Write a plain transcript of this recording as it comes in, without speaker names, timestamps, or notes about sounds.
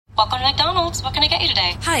Welcome to McDonald's. What can I get you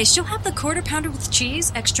today? Hi, she'll have the quarter pounder with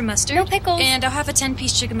cheese, extra mustard. No pickles. And I'll have a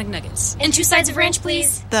 10-piece chicken McNuggets. And 2 sides of ranch,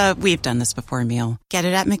 please. The we've done this before meal. Get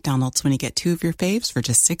it at McDonald's when you get 2 of your faves for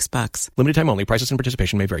just $6. Limited time only. Prices and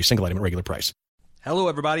participation may vary. Single item at regular price. Hello,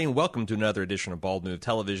 everybody, and welcome to another edition of Bald Move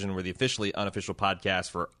Television. We're the officially unofficial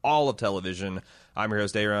podcast for all of television. I'm your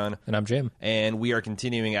host, Aaron. And I'm Jim. And we are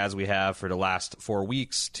continuing, as we have for the last 4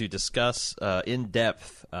 weeks, to discuss in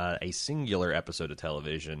depth a singular episode of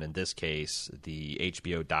television. In this case, the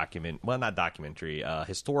HBO not documentary,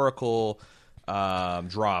 historical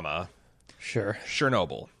drama. Sure.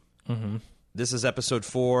 Chernobyl. Mm-hmm. This is episode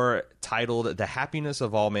 4, titled The Happiness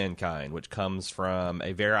of All Mankind, which comes from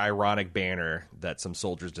a very ironic banner that some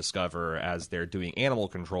soldiers discover as they're doing animal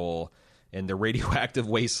control in the radioactive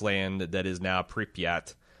wasteland that is now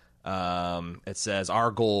Pripyat. It says,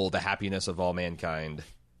 "Our goal, the happiness of all mankind."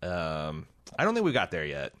 I don't think we got there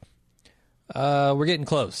yet. We're getting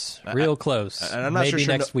close, real close. And I'm not Maybe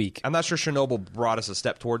sure next week. I'm not sure Chernobyl brought us a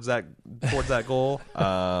step towards that goal.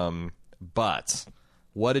 But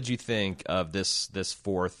what did you think of this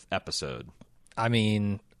 4th episode? I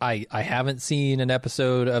mean, I haven't seen an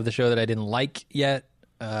episode of the show that I didn't like yet.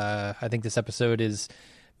 I think this episode is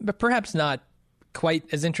perhaps not quite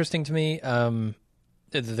as interesting to me.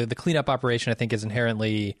 The cleanup operation, I think, is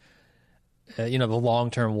inherently, the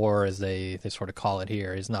long-term war, as they sort of call it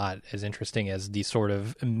here, is not as interesting as the sort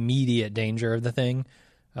of immediate danger of the thing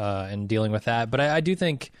and dealing with that. But I do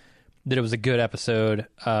think that it was a good episode.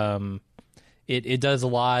 It does a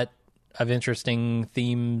lot of interesting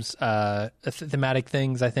themes, thematic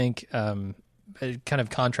things, I think, kind of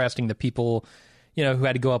contrasting the people, who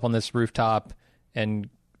had to go up on this rooftop and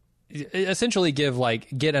essentially get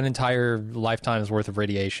an entire lifetime's worth of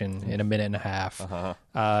radiation in a minute and a half,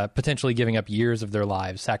 potentially giving up years of their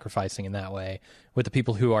lives, sacrificing in that way, with the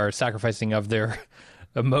people who are sacrificing of their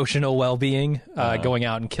emotional well-being, going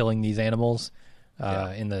out and killing these animals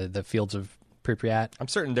in the fields of Pripyat. I'm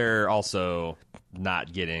certain they're also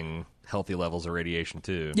not getting healthy levels of radiation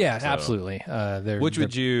too. Yeah, so, absolutely. Which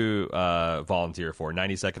would you volunteer for?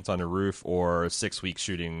 90 seconds on the roof or 6 weeks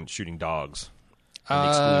shooting dogs in the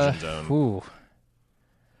exclusion zone? Ooh,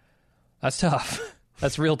 that's tough.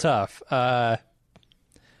 That's real tough. What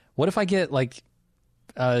if I get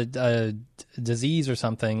a disease or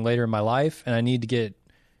something later in my life, and I need to get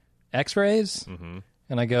X-rays? Mm-hmm.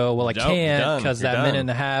 And I go, well, I can't because that minute and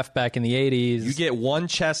a half back in the 80s. You get one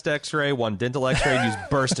chest X-ray, one dental X-ray, and you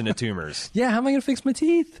burst into tumors. Yeah, how am I going to fix my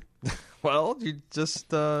teeth? Well, you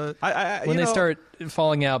just... when they start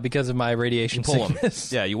falling out because of my radiation sickness.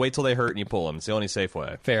 Them. Yeah, you wait till they hurt and you pull them. It's the only safe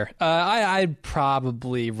way. Fair. I'd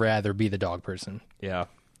probably rather be the dog person. Yeah.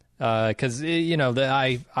 Because, or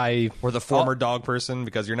the former dog person,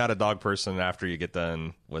 because you're not a dog person after you get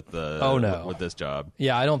done with with this job.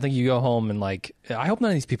 Yeah, I don't think you go home and I hope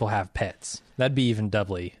none of these people have pets. That'd be even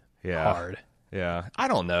doubly hard. Yeah, I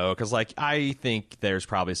don't know, because I think there's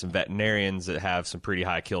probably some veterinarians that have some pretty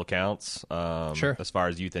high kill counts. Sure. As far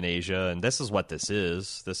as euthanasia, and this is what this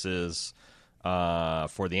is. This is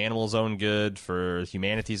for the animal's own good, for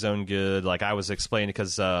humanity's own good. Like I was explaining,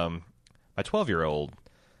 because my 12-year-old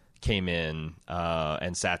came in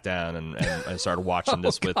and sat down and started watching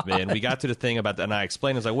this with me, and we got to the thing about that, and I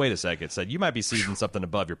explained, I was like, wait a second, said, you miit be seeing something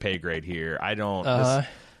above your pay grade here. I don't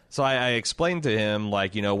so I explained to him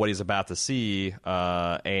what he's about to see,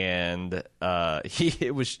 and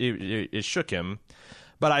it shook him.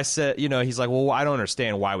 But I said, he's like, well, I don't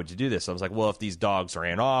understand. Why would you do this? I was like, well, if these dogs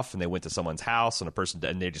ran off and they went to someone's house and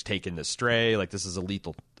they just taken this stray, this is a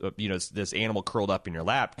lethal, this animal curled up in your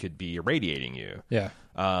lap could be irradiating you. Yeah.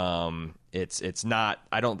 It's not,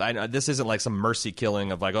 this isn't like some mercy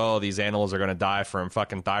killing of oh, these animals are going to die from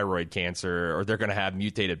fucking thyroid cancer or they're going to have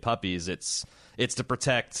mutated puppies. It's to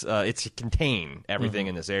protect, it's to contain everything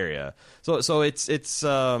in this area. So it's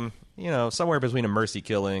somewhere between a mercy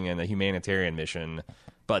killing and a humanitarian mission.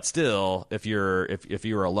 But still, if you're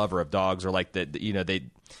a lover of dogs, or they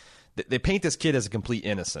paint this kid as a complete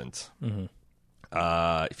innocent. Mm-hmm.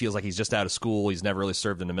 It feels like he's just out of school. He's never really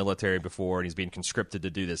served in the military before, and he's being conscripted to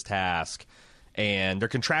do this task. And they're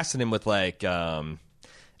contrasting him with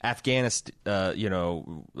Afghanistan,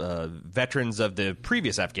 veterans of the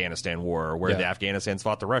previous Afghanistan war, where the Afghanistans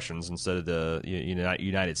fought the Russians instead of the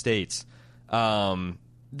United States.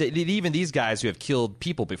 Even these guys who have killed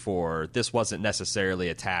people before, this wasn't necessarily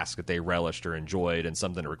a task that they relished or enjoyed, and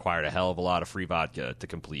something that required a hell of a lot of free vodka to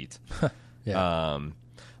complete.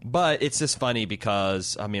 But it's just funny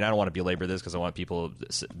because, I don't want to belabor this because I want people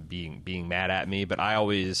being mad at me, but I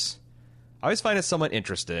always find it somewhat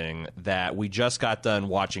interesting that we just got done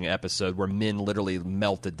watching an episode where men literally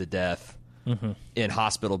melted to death in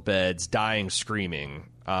hospital beds, dying, screaming.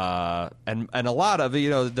 And a lot of,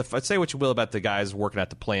 say what you will about the guys working at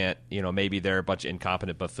the plant, maybe they're a bunch of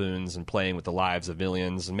incompetent buffoons and playing with the lives of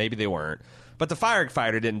millions, and maybe they weren't. But the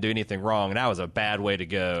firefighter didn't do anything wrong, and that was a bad way to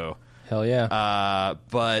go. Hell yeah.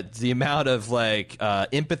 But the amount of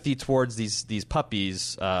empathy towards these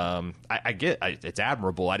puppies, I get. It's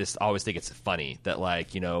admirable. I just always think it's funny that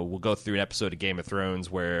we'll go through an episode of Game of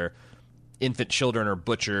Thrones where infant children are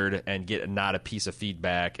butchered and get not a piece of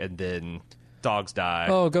feedback, and then dogs die.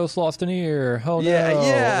 Oh, ghost lost an ear. Oh, yeah, no.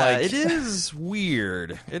 Yeah, it is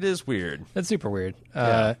weird. It is weird. That's super weird.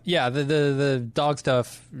 The dog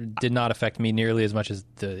stuff did not affect me nearly as much as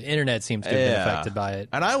the internet seems to have been affected by it.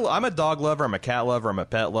 And I'm a dog lover. I'm a cat lover. I'm a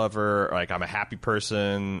pet lover. I'm a happy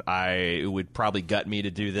person. It would probably gut me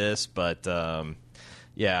to do this, but I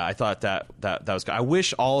thought that was good. I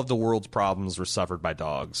wish all of the world's problems were suffered by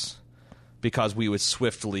dogs, because we would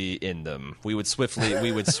swiftly end them. We would fix the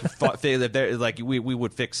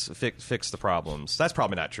problems. That's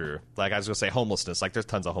probably not true. I was going to say homelessness. There's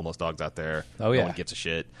tons of homeless dogs out there. Oh, yeah. No one gives a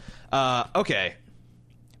shit. Okay.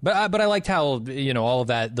 But I liked how, all of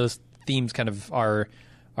that, those themes kind of are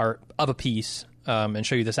of a piece and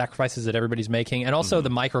show you the sacrifices that everybody's making. And also the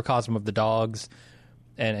microcosm of the dogs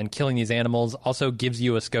and killing these animals also gives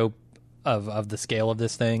you a scope of the scale of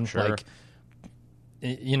this thing. Sure.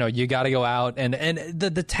 You got to go out and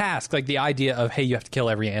the task, the idea of, hey, you have to kill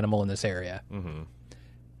every animal in this area. Mm-hmm.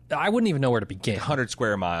 I wouldn't even know where to begin. 100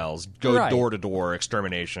 square miles, go door to door,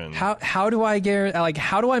 extermination. How do I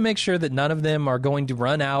how do I make sure that none of them are going to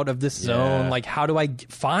run out of this zone? How do I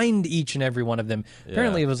find each and every one of them?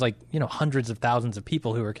 Apparently, it was hundreds of thousands of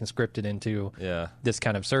people who were conscripted into this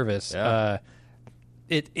kind of service. Yeah.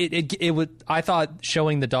 It would. I thought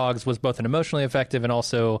showing the dogs was both an emotionally effective and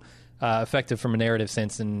also effective from a narrative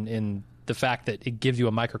sense in the fact that it gives you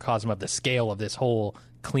a microcosm of the scale of this whole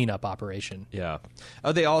cleanup operation. Yeah.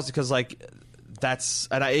 Oh, they also, because that's,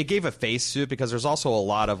 and it gave a face to it, because there's also a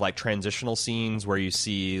lot of transitional scenes where you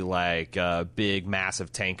see big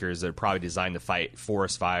massive tankers that are probably designed to fight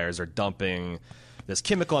forest fires or dumping this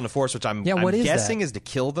chemical in the forest, which I'm guessing is to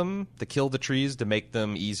kill them, to kill the trees, to make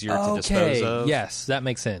them easier to dispose of. Yes, that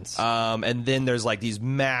makes sense. And then there's these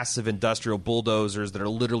massive industrial bulldozers that are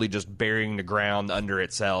literally just burying the ground under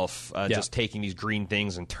itself, just taking these green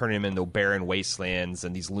things and turning them into barren wastelands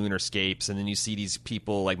and these lunarscapes. And then you see these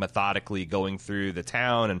people methodically going through the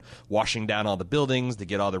town and washing down all the buildings to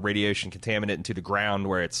get all the radiation contaminant into the ground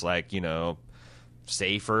where it's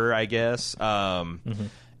safer, I guess.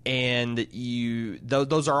 And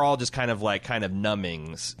those are all just kind of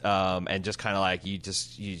numbings, and just kind of you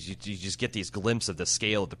just get these glimpses of the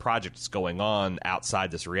scale of the project that's going on outside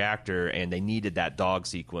this reactor, and they needed that dog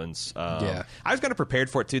sequence. I was kind of prepared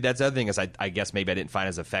for it too. That's the other thing is I guess maybe I didn't find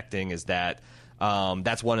as affecting is that.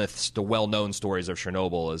 That's one of the well-known stories of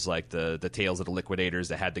Chernobyl is the tales of the liquidators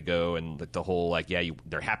that had to go and the whole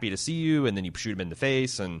they're happy to see you and then you shoot them in the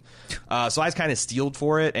face, and so I was kind of steeled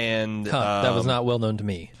for it, and that was not well known to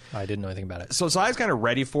me. I didn't know anything about it. So I was kind of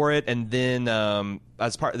ready for it, and then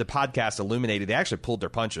as part of the podcast Illuminated, they actually pulled their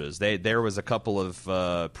punches. There was a couple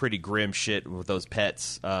of pretty grim shit with those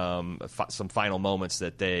pets, some final moments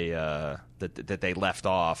that they left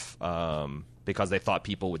off. Because they thought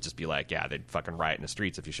people would just be they'd fucking riot in the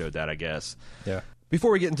streets if you showed that, I guess. Yeah.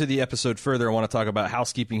 Before we get into the episode further, I want to talk about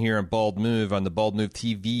housekeeping here on Bald Move, on the Bald Move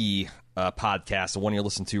TV podcast, the one you're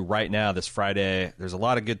listening to right now this Friday. There's a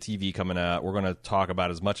lot of good TV coming out. We're going to talk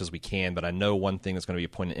about as much as we can, but I know one thing that's going to be a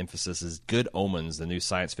point of emphasis is Good Omens, the new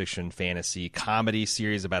science fiction fantasy comedy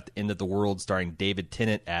series about the end of the world, starring David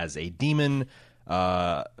Tennant as a demon,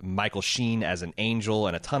 Michael Sheen as an angel,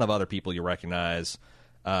 and a ton of other people you recognize.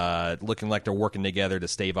 Looking like they're working together to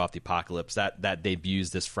stave off the apocalypse. That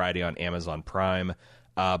debuts this Friday on Amazon Prime.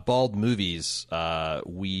 Bald Movies.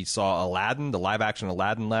 We saw Aladdin, the live-action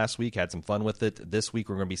Aladdin last week. Had some fun with it. This week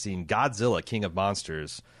we're going to be seeing Godzilla, King of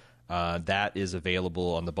Monsters. That is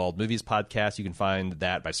available on the Bald Movies podcast. You can find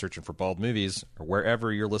that by searching for Bald Movies or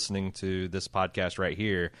wherever you're listening to this podcast right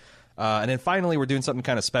here. And then finally, we're doing something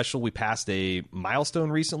kind of special. We passed a milestone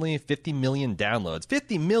recently, 50 million downloads.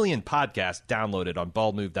 50 million podcasts downloaded on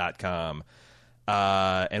baldmove.com.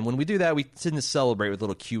 And when we do that, we tend to celebrate with a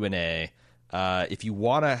little Q&A. If you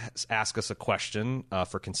want to ask us a question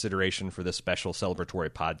for consideration for this special celebratory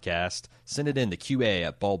podcast, send it in to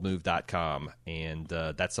QA@baldmove.com. And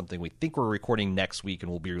that's something we think we're recording next week, and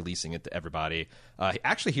we'll be releasing it to everybody.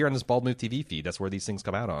 Actually, here on this Bald Move TV feed, that's where these things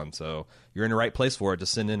come out on. So you're in the right place for it.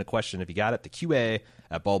 Just send in a question if you got it to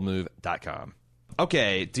QA@baldmove.com.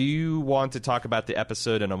 Okay, do you want to talk about the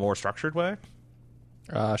episode in a more structured way?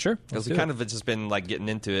 Sure. Because we kind of just been like getting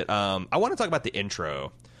into it. I want to talk about the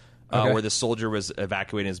intro, where the soldier was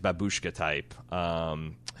evacuating his babushka type,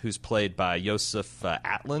 who's played by Yosef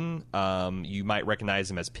Atlin. You might recognize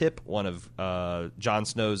him as Pip, one of Jon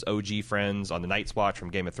Snow's OG friends on the Night's Watch from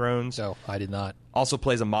Game of Thrones. No, I did not. Also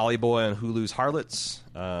plays a Molly boy on Hulu's Harlots.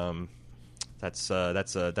 That's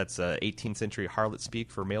 18th century harlot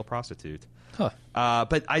speak for male prostitute. Huh.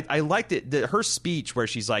 But I liked it. Her speech where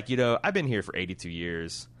she's like, I've been here for 82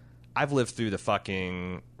 years. I've lived through the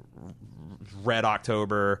fucking Red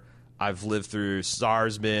October. I've lived through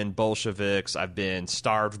Tsarsmen, Bolsheviks. I've been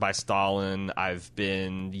starved by Stalin. I've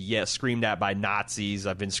been screamed at by Nazis.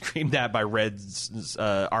 I've been screamed at by Red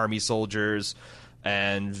Army soldiers.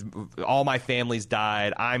 And all my family's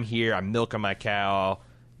died. I'm here. I'm milking my cow.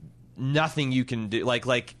 Nothing you can do.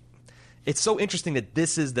 Like, it's so interesting that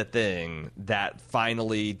this is the thing that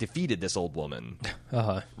finally defeated this old woman.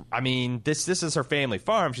 Uh-huh. I mean, this is her family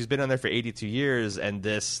farm. She's been on there for 82 years, and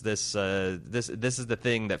this is the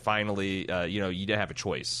thing that finally, you didn't have a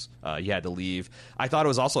choice. You had to leave. I thought it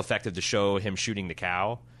was also effective to show him shooting the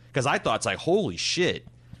cow, because I thought it's like, holy shit,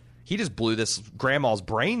 he just blew this grandma's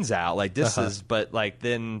brains out. Like this is, but like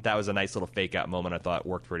then that was a nice little fake out moment. I thought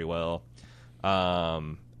worked pretty well.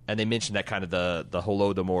 And they mentioned that kind of the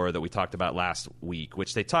Holodomor that we talked about last week,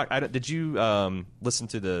 which they talked. Did you listen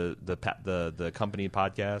to the company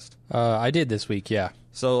podcast? I did this week, yeah.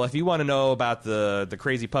 So if you want to know about the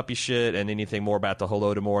crazy puppy shit and anything more about the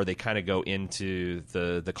Holodomor, they kind of go into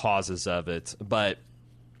the causes of it. But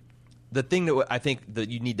the thing that I think that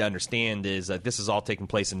you need to understand is that this is all taking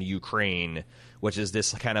place in the Ukraine, which is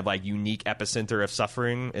this kind of like unique epicenter of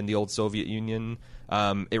suffering in the old Soviet Union.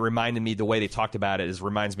 It reminded me, the way they talked about it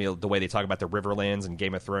reminds me of the way they talk about the Riverlands in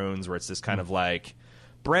Game of Thrones, where it's this kind of like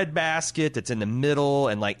breadbasket that's in the middle,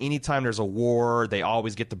 and like anytime there's a war, they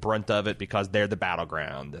always get the brunt of it because they're the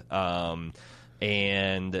battleground.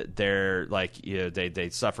 And they're like, they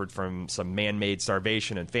suffered from some man-made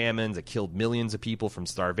starvation and famines that killed millions of people from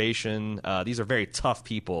starvation. These are very tough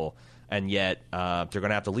people, and yet they're going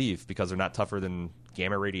to have to leave because they're not tougher than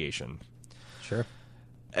gamma radiation. Sure.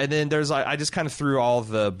 And then I just kind of threw all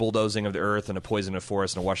the bulldozing of the earth and the poison of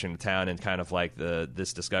forest and washing the town and kind of like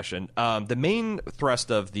this discussion. The main thrust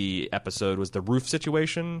of the episode was the roof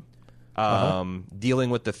situation.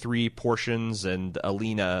 Dealing with the three portions, and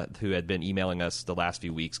Alina, who had been emailing us the last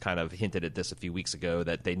few weeks, kind of hinted at this a few weeks ago,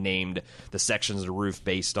 that they named the sections of the roof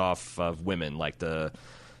based off of women. Like the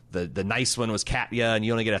nice one was Katya, and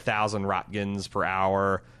you only get 1,000 rotgens per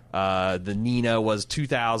hour. The Nina was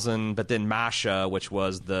 2,000, but then Masha, which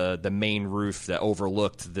was the main roof that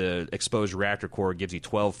overlooked the exposed reactor core, gives you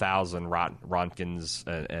 12,000 rontgens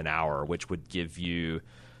an hour, which would give you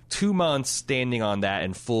 2 months standing on that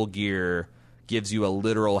in full gear. Gives you a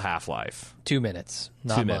literal half-life. 2 minutes,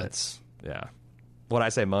 not 2 months. minutes. Yeah. What'd I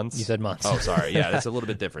say, months? You said months. Oh, sorry. Yeah, that's a little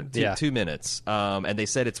bit different. Yeah. 2 minutes. And they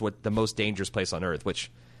said it's the most dangerous place on Earth,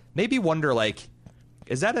 which made me wonder, like,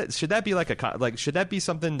 should that be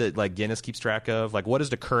something that like Guinness keeps track of? Like, what is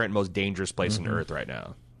the current most dangerous place on Earth right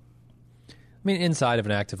now? I mean, inside of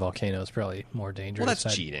an active volcano is probably more dangerous. Well,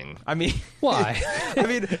 that's cheating. I mean, why? I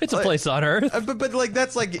mean, it's a place on Earth. But like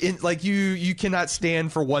that's like you cannot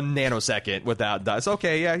stand for 1 nanosecond without dying. It's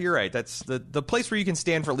okay. Yeah, you're right. That's the place where you can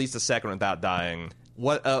stand for at least a second without dying.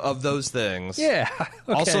 What of those things? Yeah.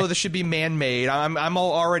 Okay. Also, this should be man-made. I'm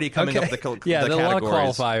already coming up the categories. Yeah, there are a lot of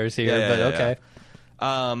qualifiers here, but okay.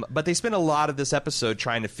 But they spent a lot of this episode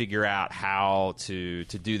trying to figure out how to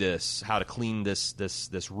do this, how to clean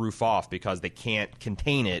this roof off, because they can't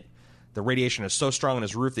contain it. The radiation is so strong in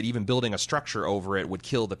this roof that even building a structure over it would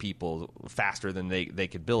kill the people faster than they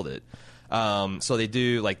could build it. So they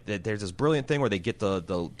do, like, there's this brilliant thing where they get the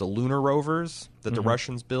lunar rovers that the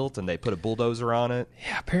Russians built, and they put a bulldozer on it.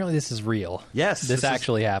 Yeah, apparently this is real. Yes. This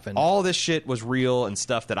actually happened. All this shit was real and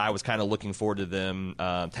stuff that I was kind of looking forward to them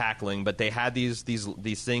tackling, but they had these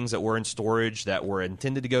things that were in storage that were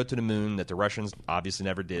intended to go to the moon that the Russians obviously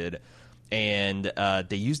never did. And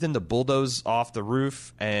they used them to bulldoze off the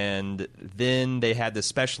roof, and then they had this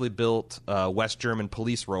specially built West German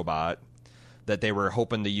police robot that they were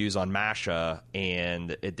hoping to use on Masha,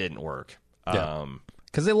 and it didn't work.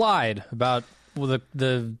 Because they lied about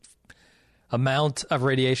the amount of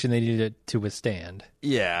radiation they needed to withstand.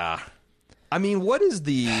 Yeah. I mean, what is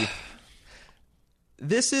the...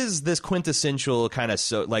 This is this quintessential kind of...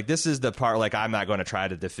 this is the part, like, I'm not going to try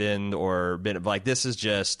to defend or... Like, this is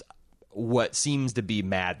just what seems to be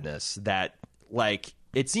madness. That, like,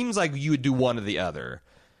 it seems like you would do one or the other.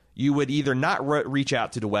 you would either not reach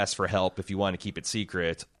out to the West for help if you want to keep it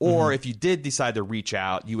secret, or if you did decide to reach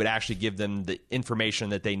out, you would actually give them the information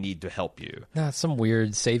that they need to help you. Nah, some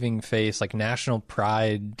weird saving face, like national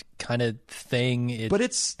pride kind of thing. But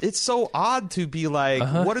it's so odd to be like,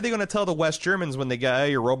 what are they going to tell the West Germans when they go,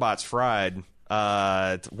 hey, your robot's fried?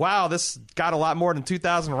 Wow, this got a lot more than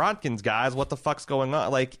 2,000 Roentgens, guys. What the fuck's going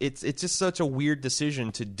on? Like, it's just such a weird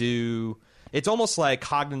decision to do. It's almost like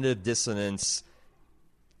cognitive dissonance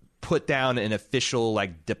put down in official,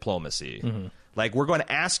 like, diplomacy. Like, we're going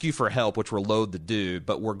to ask you for help, which we're loath to do,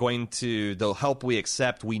 but we're going to, the help we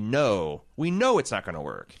accept, we know it's not going to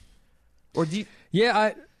work. Or do you...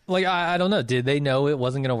 Yeah, I don't know. Did they know it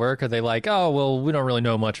wasn't going to work? Are they like, oh, well, we don't really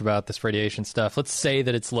know much about this radiation stuff. Let's say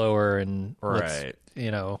that it's lower and let's,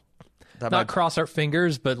 not cross our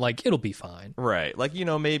fingers, but, like, it'll be fine. Right. Like,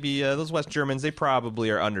 maybe those West Germans, they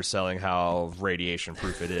probably are underselling how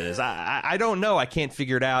radiation-proof it is. I don't know. I can't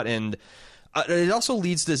figure it out. And it also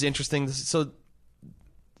leads to this interesting... So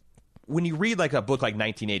when you read, like, a book like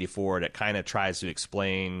 1984 that kind of tries to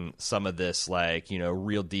explain some of this, like,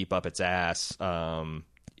 real deep up its ass...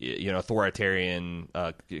 authoritarian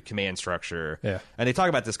command structure. Yeah. And they talk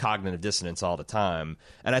about this cognitive dissonance all the time.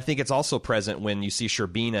 And I think it's also present when you see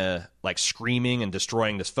Sherbina, like, screaming and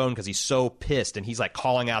destroying this phone because he's so pissed. And he's, like,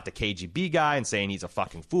 calling out the KGB guy and saying he's a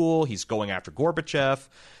fucking fool. He's going after Gorbachev.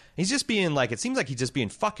 He's just being, like, it seems like he's just being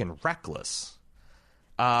fucking reckless.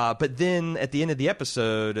 But then at the end of the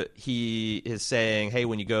episode, he is saying, hey,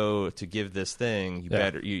 when you go to give this thing, you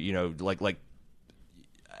better,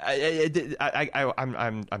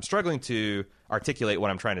 I'm struggling to articulate what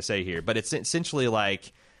I'm trying to say here, but it's essentially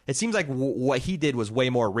like it seems like what he did was way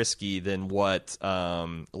more risky than what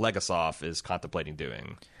Legasov is contemplating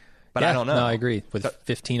doing. But I don't know. No, I agree. With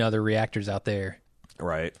 15 other reactors out there,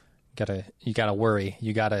 right? You gotta worry.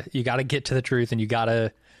 You gotta get to the truth, and you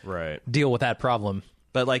gotta deal with that problem.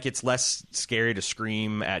 But, like, it's less scary to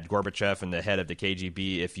scream at Gorbachev and the head of the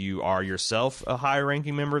KGB if you are yourself a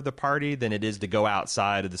high-ranking member of the party than it is to go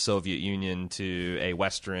outside of the Soviet Union to a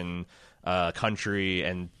Western country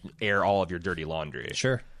and air all of your dirty laundry.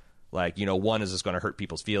 Sure. Like, one is just going to hurt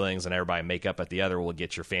people's feelings, and everybody make up at the other will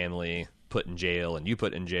get your family put in jail and you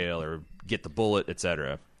put in jail or get the bullet,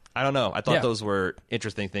 etc. I don't know. I thought those were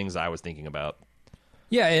interesting things I was thinking about.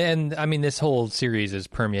 Yeah, and I mean, this whole series is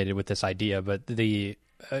permeated with this idea, but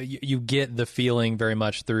you get the feeling very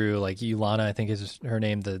much through, like, Ilana, I think is her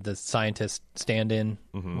name, the scientist stand-in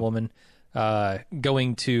woman,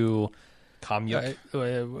 going to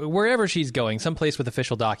wherever she's going, someplace with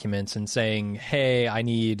official documents, and saying, hey, I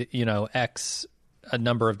need, X a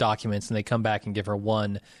number of documents, and they come back and give her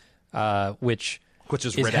one, which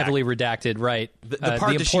is heavily redacted, right? The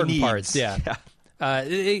part the that important she needs. parts, yeah.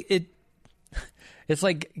 It's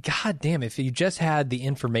like, God damn, if you just had the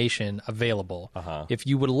information available, if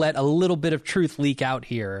you would let a little bit of truth leak out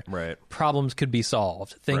here, problems could be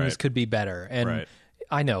solved, things could be better. And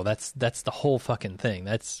I know that's the whole fucking thing.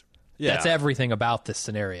 That's everything about this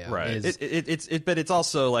scenario. Right. But it's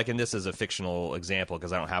also like, and this is a fictional example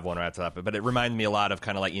because I don't have one right to that, but it reminded me a lot of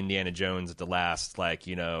kind of like Indiana Jones at the last, like,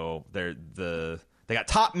 they got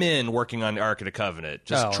top men working on the Ark of the Covenant.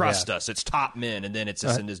 Just trust us. It's top men. And then it's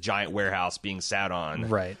just in this giant warehouse being sat on.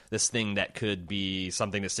 Right. This thing that could be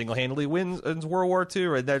something that single-handedly wins World War II,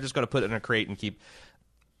 or they're just going to put it in a crate and keep...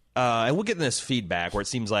 and we'll get in this feedback where it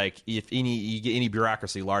seems like if you get any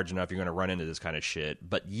bureaucracy large enough, you're going to run into this kind of shit.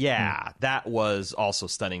 But that was also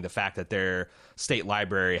stunning. The fact that their state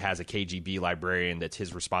library has a KGB librarian that's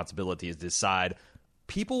his responsibility is to decide...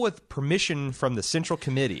 people with permission from the Central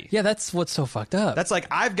Committee. Yeah, that's what's so fucked up. That's like,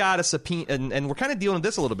 I've got a subpoena, and we're kind of dealing with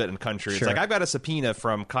this a little bit in country. It's like, I've got a subpoena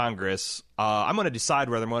from Congress. I'm going to decide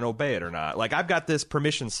whether I'm going to obey it or not. Like, I've got this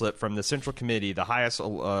permission slip from the Central Committee, the highest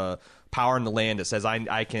power in the land, that says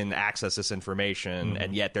I can access this information,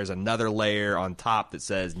 and yet there's another layer on top that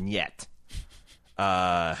says, "Niet."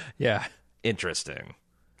 Interesting.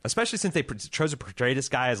 Especially since they chose to portray this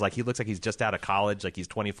guy as, like, he looks like he's just out of college, like he's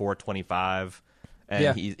 24, 25.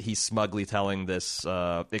 And he's smugly telling this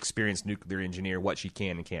experienced nuclear engineer what she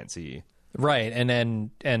can and can't see. Right,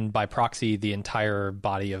 and by proxy, the entire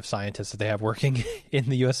body of scientists that they have working in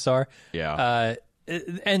the USSR. Yeah.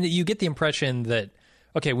 And you get the impression that,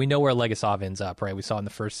 okay, we know where Legasov ends up, right? We saw in the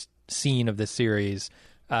first scene of this series.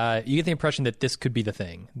 You get the impression that this could be the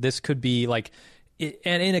thing. This could be, like...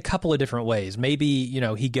 and in a couple of different ways. Maybe,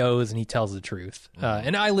 he goes and he tells the truth.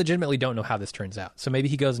 And I legitimately don't know how this turns out. So maybe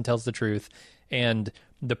he goes and tells the truth, and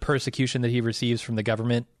the persecution that he receives from the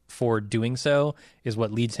government for doing so is what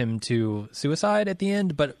leads him to suicide at the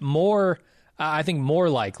end. But I think more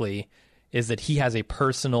likely is that he has a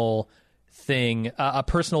personal thing, a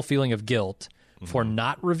personal feeling of guilt for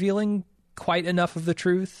not revealing quite enough of the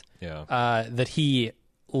truth that he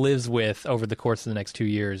lives with over the course of the next 2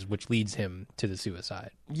 years, which leads him to the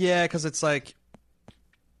suicide. Yeah, because it's like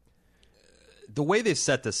the way they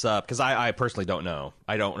set this up, because I personally don't know.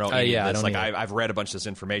 I don't know any of this. I've read a bunch of this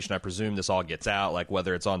information. I presume this all gets out, like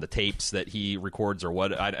whether it's on the tapes that he records or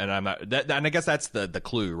what. And I'm not. And I guess that's the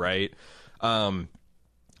clue, right?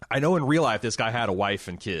 I know in real life this guy had a wife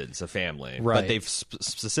and kids, a family, right. But they've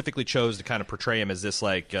specifically chose to kind of portray him as this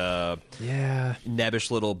like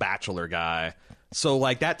nebbish little bachelor guy. So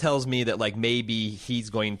like that tells me that like maybe he's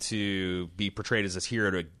going to be portrayed as this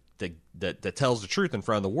hero that tells the truth in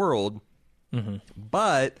front of the world. Mm-hmm.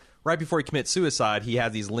 But right before he commits suicide, he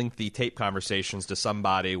had these lengthy tape conversations to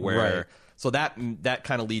somebody where right. So that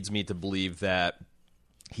kind of leads me to believe that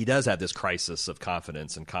he does have this crisis of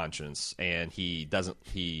confidence and conscience, and he doesn't.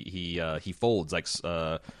 He folds like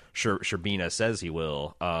Sherbina says he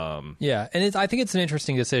will. Yeah, and I think it's an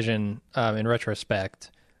interesting decision in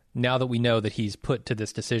retrospect. Now that we know that he's put to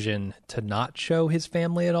this decision to not show his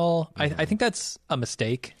family at all, mm-hmm. I think that's a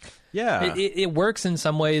mistake. Yeah, it works in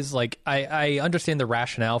some ways. Like I understand the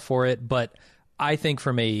rationale for it, but I think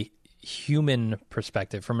from a human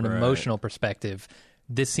perspective, from an emotional perspective,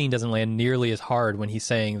 this scene doesn't land nearly as hard when he's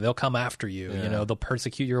saying they'll come after you. Yeah. You know, they'll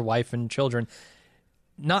persecute your wife and children.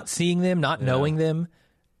 Not seeing them, not knowing them,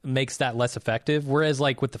 makes that less effective. Whereas,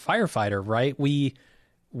 like with the firefighter, right, we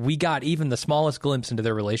got even the smallest glimpse into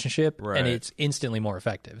their relationship, and it's instantly more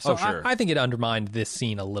effective. So I think it undermined this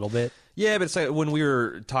scene a little bit. Yeah, but it's like when we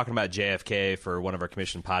were talking about JFK for one of our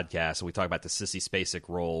commissioned podcasts, and we talked about the Sissy Spacek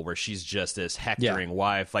role, where she's just this hectoring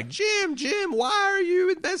wife, like, Jim, why are you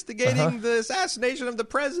investigating the assassination of the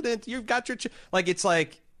president? You've got your... Like, it's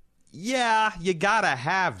like, yeah, you gotta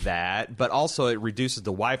have that, but also it reduces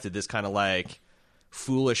the wife to this kind of like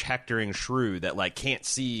foolish hectoring shrew that like can't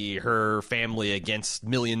see her family against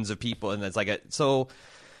millions of people, and it's like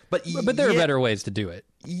but there are better ways to do it.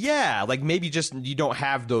 Yeah, like maybe just you don't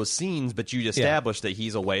have those scenes, but you establish that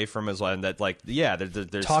he's away from his wife, and that like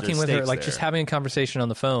there's talking with her, like there. Just having a conversation on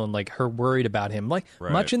the phone, like her worried about him, like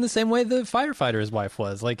much in the same way the firefighter's wife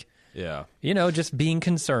was, like. Yeah, you know, just being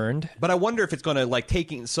concerned. But I wonder if it's going to like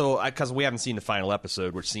because we haven't seen the final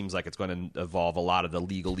episode, which seems like it's going to involve a lot of the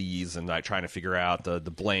legalese and like trying to figure out the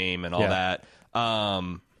blame and all that.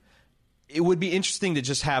 It would be interesting to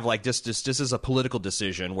just have like just as a political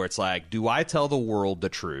decision where it's like, do I tell the world the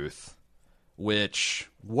truth?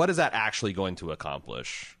 What is that actually going to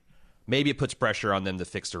accomplish? Maybe it puts pressure on them to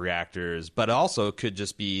fix the reactors, but also it could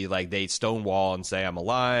just be like they stonewall and say I'm a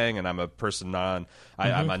lying and I'm a person I'm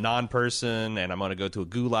a non-person and I'm going to go to a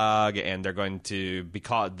gulag and they're going to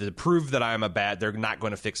to prove that I'm they're not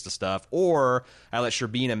going to fix the stuff. Or I let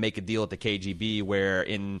Sherbina make a deal with the KGB where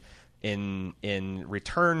in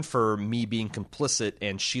return for me being complicit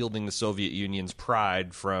and shielding the Soviet Union's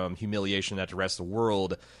pride from humiliation at the rest of the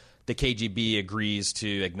world, the KGB agrees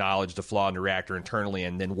to acknowledge the flaw in the reactor internally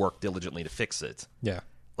and then work diligently to fix it. Yeah.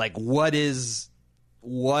 Like, what is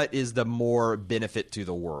the more benefit to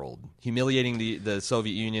the world? Humiliating the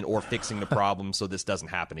Soviet Union or fixing the problem so this doesn't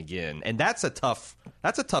happen again? And that's a tough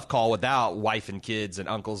call without wife and kids and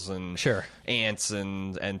uncles and aunts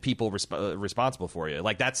and people responsible for you.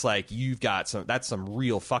 Like, that's like that's some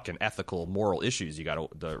real fucking ethical, moral issues you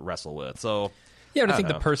got to wrestle with. So yeah, but I think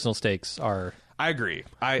the personal stakes are. I agree.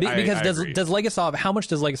 Because does Legasov? How much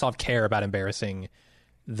does Legasov care about embarrassing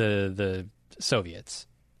the Soviets?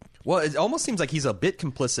 Well, it almost seems like he's a bit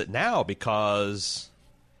complicit now because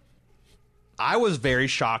I was very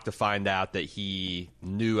shocked to find out that he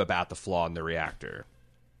knew about the flaw in the reactor.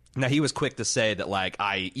 Now, he was quick to say that, like,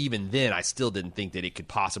 even then, I still didn't think that it could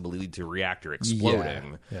possibly lead to a reactor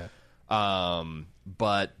exploding. Yeah.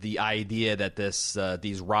 But the idea that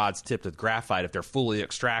these rods tipped with graphite, if they're fully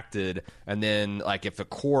extracted, and then like if the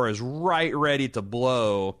core is ready to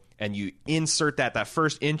blow, and you insert that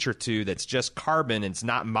first inch or two that's just carbon, and it's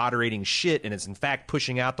not moderating shit, and it's in fact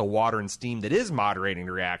pushing out the water and steam that is moderating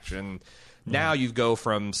the reaction. Now you go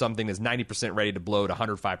from something that's 90% ready to blow to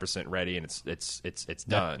 105% ready, and it's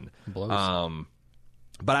done. Blows.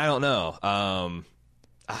 But I don't know.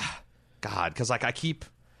 God, because like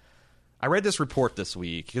I read this report this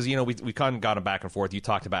week because, you know, we kind of gone back and forth. You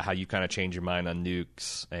talked about how you kind of change your mind on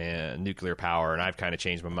nukes and nuclear power, and I've kind of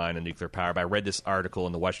changed my mind on nuclear power. But I read this article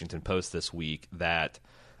in the Washington Post this week that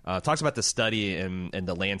talks about the study in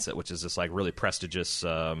the Lancet, which is this like really prestigious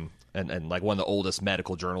and like one of the oldest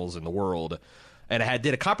medical journals in the world. And it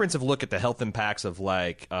did a comprehensive look at the health impacts of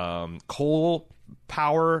like coal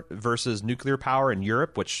power versus nuclear power in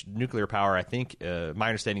Europe, which nuclear power, I think, my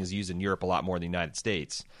understanding is used in Europe a lot more than the United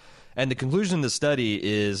States. And the conclusion of the study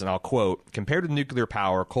is, and I'll quote, compared to nuclear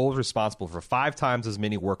power, coal is responsible for 5 times as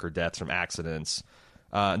many worker deaths from accidents.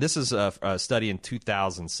 This is a study in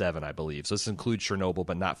 2007, I believe. So this includes Chernobyl,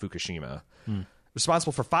 but not Fukushima.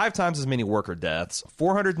 Responsible for 5 times as many worker deaths,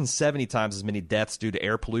 470 times as many deaths due to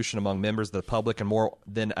air pollution among members of the public, and more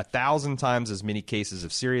than 1,000 times as many cases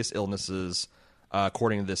of serious illnesses,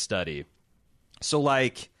 according to this study. So,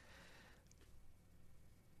 like,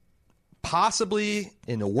 possibly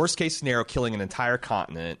in the worst case scenario, killing an entire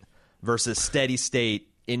continent versus steady state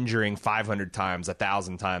injuring 500 times,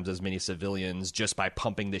 1,000 times as many civilians just by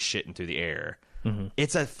pumping this shit into the air.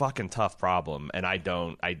 It's a fucking tough problem, and I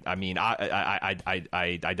don't know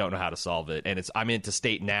how to solve it. And I'm into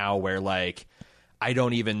state now where, like, I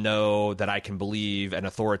don't even know that I can believe an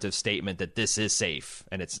authoritative statement that this is safe,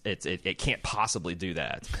 and it can't possibly do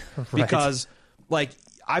that. Because, like,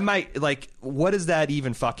 I might, like, what does that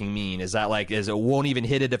even fucking mean? Is that, like, it won't even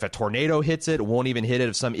hit it if a tornado hits it? It won't even hit it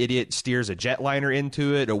if some idiot steers a jetliner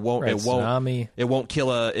into it? It won't. Right, it won't. Tsunami. It won't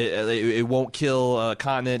kill it won't kill a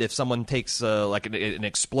continent if someone takes like and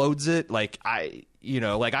explodes it. Like, I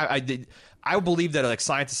believe that, like,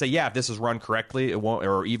 scientists say, yeah, if this is run correctly, it won't.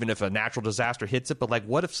 Or even if a natural disaster hits it. But, like,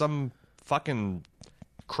 what if some fucking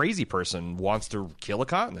crazy person wants to kill a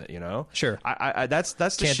continent? You know? Sure. That's the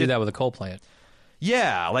Can't shit. do that with a coal plant.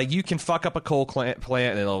 Yeah, like, you can fuck up a coal plant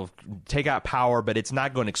and it'll take out power, but it's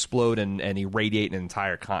not going to explode and irradiate an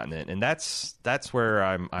entire continent. And that's where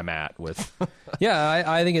I'm at with. Yeah,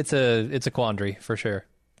 I think it's a quandary for sure.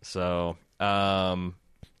 So,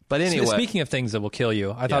 but anyway, speaking of things that will kill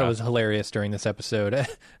you, I thought it was hilarious during this episode,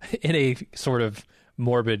 in a sort of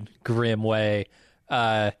morbid, grim way.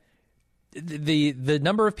 The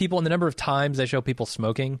number of people and the number of times they show people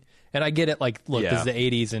smoking. And I get it, like, look, this is the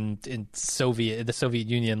 80s and in the Soviet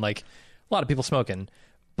Union, like, a lot of people smoking.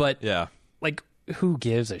 But, like, who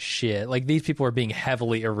gives a shit? Like, these people are being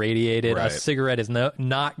heavily irradiated. Right. A cigarette is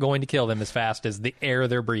not going to kill them as fast as the air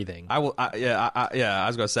they're breathing. I was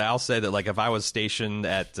going to say, I'll say that, like, if I was stationed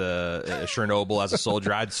at Chernobyl as a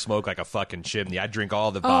soldier, I'd smoke like a fucking chimney. I'd drink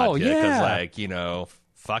all the vodka because, like, you know,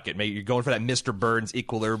 fuck it, mate. You're going for that Mr. Burns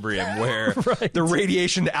equilibrium where the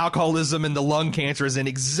radiation to alcoholism and the lung cancer is in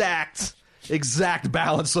exact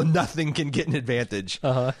balance, so nothing can get an advantage.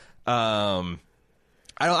 I thought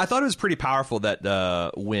it was pretty powerful that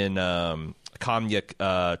when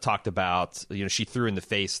Kamyuk talked about, you know, she threw in the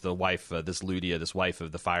face the wife, this Ludia, this wife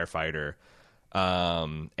of the firefighter,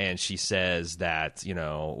 and she says that, you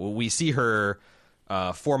know, we see her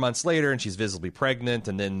 4 months later, and she's visibly pregnant,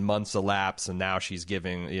 and then months elapse, and now she's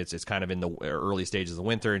giving. It's kind of in the early stages of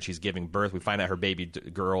winter, and she's giving birth. We find out her baby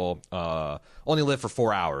girl only lived for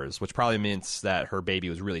 4 hours, which probably means that her baby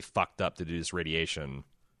was really fucked up to do this radiation.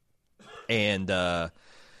 And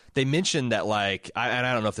they mentioned that, like, and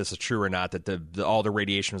I don't know if this is true or not, that all the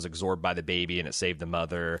radiation was absorbed by the baby, and it saved the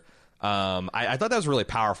mother. I thought that was a really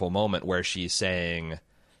powerful moment where she's saying,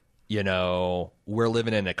 you know, we're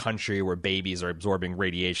living in a country where babies are absorbing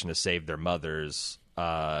radiation to save their mothers.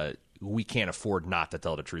 We can't afford not to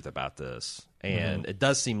tell the truth about this. And it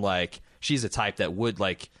does seem like she's a type that would,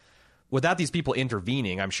 like, without these people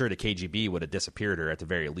intervening, I'm sure the KGB would have disappeared her at the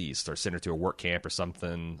very least, or sent her to a work camp or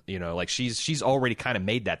something. You know, like, she's already kind of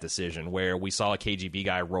made that decision where we saw a KGB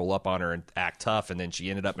guy roll up on her and act tough, and then she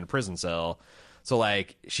ended up in a prison cell. So,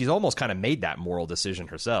 like, she's almost kind of made that moral decision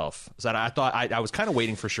herself. So I thought I was kind of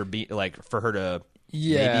waiting for Sherbina, like, for her to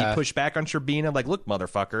maybe push back on Sherbina. Like, look,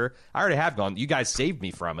 motherfucker, I already have gone. You guys saved me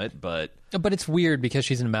from it, but it's weird because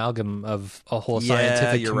she's an amalgam of a whole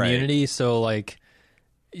scientific community. Right. So, like,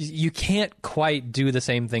 you can't quite do the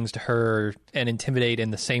same things to her and intimidate in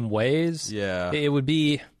the same ways. Yeah, it would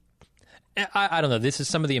be. I don't know. This is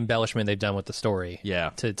some of the embellishment they've done with the story.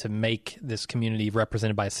 Yeah, to make this community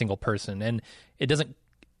represented by a single person, and it doesn't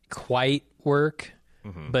quite work.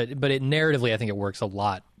 But it narratively, I think it works a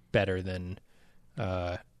lot better than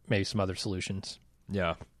maybe some other solutions.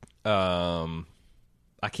 Yeah.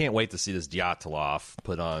 I can't wait to see this Dyatlov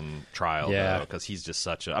put on trial, though, because he's just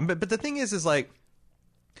such a. But the thing is like,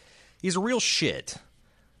 he's a real shit,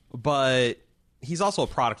 but he's also a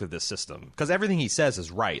product of this system because everything he says is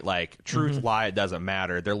right. Like, truth, lie, it doesn't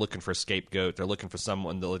matter. They're looking for a scapegoat. They're looking for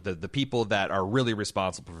someone, the people that are really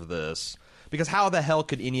responsible for this. Because how the hell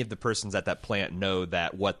could any of the persons at that plant know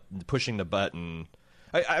that pushing the button?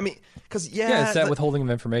 I mean, because it's that withholding of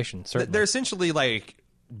information. Certainly, they're essentially like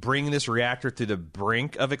bringing this reactor to the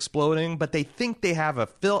brink of exploding, but they think they have a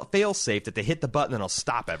fail safe that they hit the button and it'll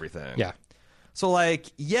stop everything. Yeah. So, like,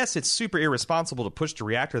 yes, it's super irresponsible to push the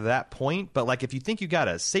reactor to that point, but, like, if you think you got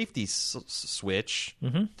a safety switch,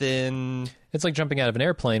 then... It's like jumping out of an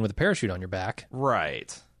airplane with a parachute on your back.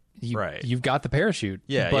 Right. you've got the parachute.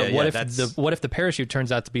 Yeah, but yeah, what if the parachute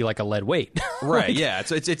turns out to be like a lead weight? Right. Yeah.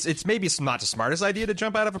 So it's maybe not the smartest idea to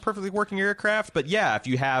jump out of a perfectly working aircraft, but yeah, if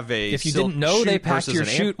you have if you didn't know they packed your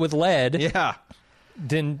chute with lead, yeah,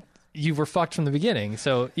 then you were fucked from the beginning.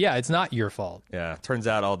 So yeah, it's not your fault. Yeah. Turns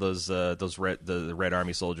out all the Red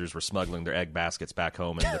Army soldiers were smuggling their egg baskets back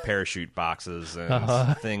home in the parachute boxes,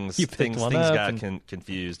 and things got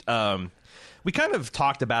confused. We kind of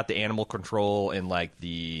talked about the animal control and like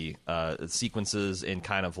the sequences in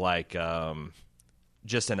kind of like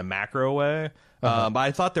just in a macro way. But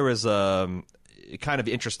I thought there was kind of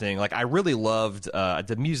interesting. Like I really loved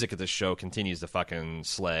the music of this show continues to fucking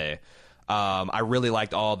slay. I really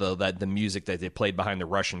liked all the music that they played behind the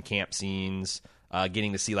Russian camp scenes.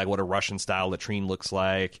 Getting to see like what a Russian style latrine looks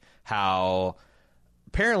like. How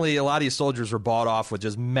apparently a lot of these soldiers were bought off with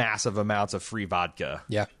just massive amounts of free vodka.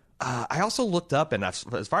 Yeah. I also looked up, and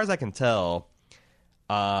as far as I can tell,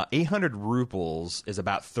 800 rubles is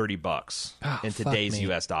about $30 in today's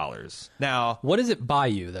U.S. dollars. Now, what does it buy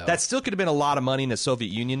you, though? That still could have been a lot of money in the Soviet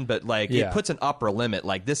Union, but like it puts an upper limit.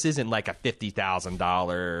 Like this isn't like a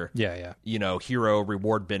 $50,000, hero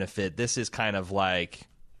reward benefit. This is kind of like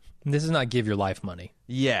this is not give your life money.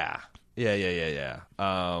 Yeah.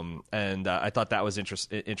 And I thought that was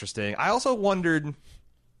interesting. I also wondered.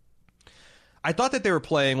 I thought that they were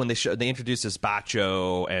playing when they introduced this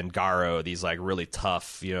Bacho and Garo, these like really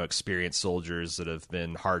tough, experienced soldiers that have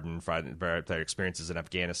been hardened by their experiences in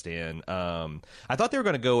Afghanistan. I thought they were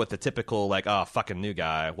going to go with the typical like, oh, fucking new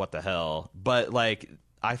guy, what the hell? But like,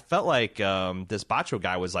 I felt like this Bacho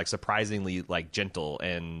guy was like surprisingly like gentle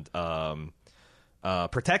and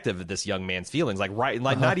protective of this young man's feelings. Like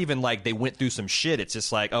not even like they went through some shit. It's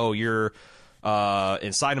just like, oh, you're.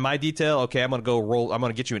 Inside of my detail, okay, I'm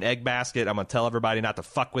gonna get you an egg basket. I'm gonna tell everybody not to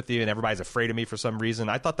fuck with you, and everybody's afraid of me for some reason.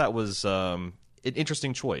 I thought that was an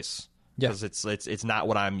interesting choice because it's not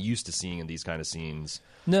what I'm used to seeing in these kind of scenes.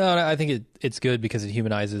 No, I think it's good because it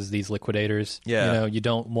humanizes these liquidators. Yeah, you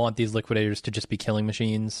don't want these liquidators to just be killing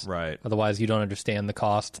machines, right? Otherwise, you don't understand the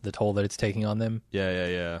cost, the toll that it's taking on them.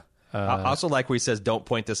 Yeah. I also like where he says, "Don't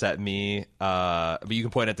point this at me, but you can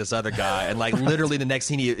point at this other guy." And like literally, the next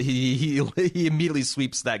scene, he immediately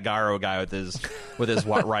sweeps that Garo guy with his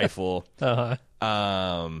rifle. And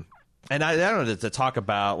I don't know to talk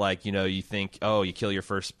about like you think you kill your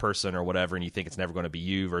first person or whatever, and you think it's never going to be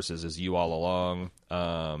you versus is you all along.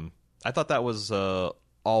 I thought that was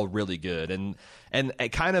all really good, and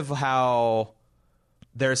kind of how.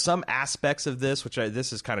 There are some aspects of this,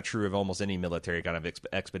 this is kind of true of almost any military kind of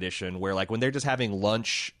expedition, where like when they're just having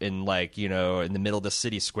lunch in like in the middle of the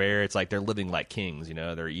city square, it's like they're living like kings.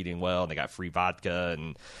 They're eating well and they got free vodka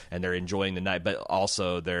and they're enjoying the night, but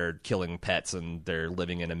also they're killing pets and they're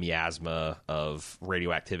living in a miasma of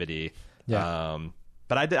radioactivity. Yeah.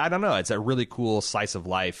 But I don't know. It's a really cool slice of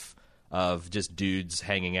life of just dudes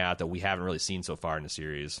hanging out that we haven't really seen so far in the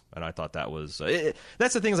series, and I thought that was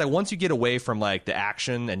that's the thing is like once you get away from like the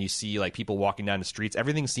action and you see like people walking down the streets,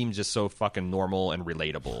 everything seems just so fucking normal and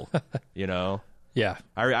relatable. Yeah,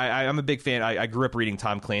 I'm a big fan. I grew up reading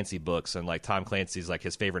Tom Clancy books, and like Tom Clancy's like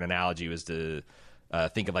his favorite analogy was to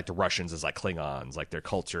think of like the Russians as like Klingons, like their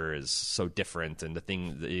culture is so different and the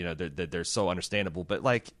thing they're so understandable, but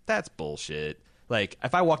like that's bullshit. Like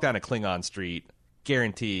if I walk down a Klingon street,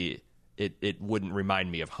 guarantee it wouldn't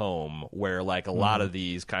remind me of home, where like a lot of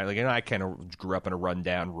these kind of like I kind of grew up in a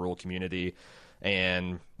rundown rural community,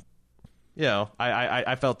 and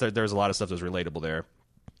I felt that there's a lot of stuff that was relatable there.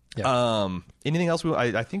 Yeah. Anything else?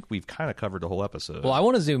 I think we've kind of covered the whole episode. Well, I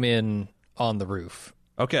want to zoom in on the roof.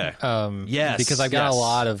 Okay. Yes, because I've got a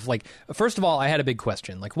lot of like. First of all, I had a big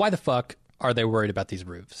question. Like, why the fuck are they worried about these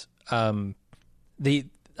roofs?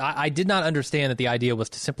 I did not understand that the idea was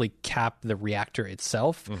to simply cap the reactor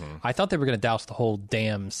itself. Mm-hmm. I thought they were going to douse the whole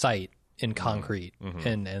damn site in concrete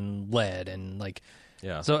and lead and like.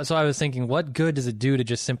 Yeah. So I was thinking, what good does it do to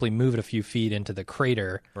just simply move it a few feet into the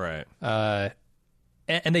crater? Right.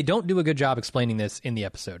 And they don't do a good job explaining this in the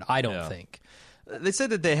episode, I don't think. They said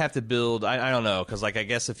that they have to build, I don't know, because like I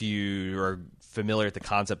guess if you are familiar with the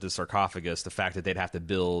concept of sarcophagus, the fact that they'd have to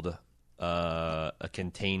build a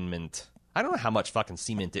containment. I don't know how much fucking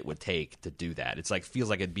cement it would take to do that. It's like feels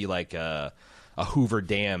like it'd be like a Hoover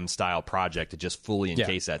Dam style project to just fully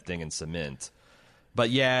encase that thing in cement. But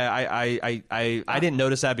yeah, I didn't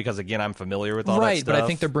notice that because again I'm familiar with all that stuff. Right, but I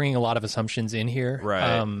think they're bringing a lot of assumptions in here.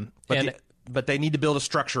 Right, but they need to build a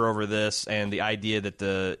structure over this, and the idea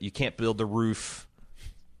that you can't build the roof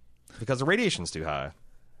because the radiation's too high.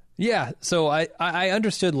 Yeah, so I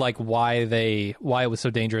understood like why it was so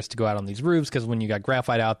dangerous to go out on these roofs, because when you got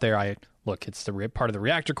graphite out there, I look, it's the part of the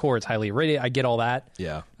reactor core. It's highly irradiated. I get all that.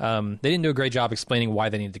 Yeah. They didn't do a great job explaining why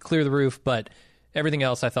they needed to clear the roof, but everything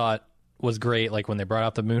else I thought was great. Like when they brought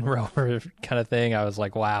out the moon rover kind of thing, I was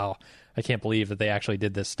like, wow, I can't believe that they actually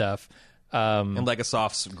did this stuff. And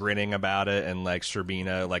Legasov's grinning about it, and like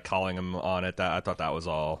Sherbina like calling him on it. I thought that was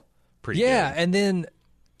all pretty good. And then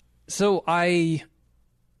so I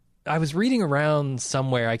was reading around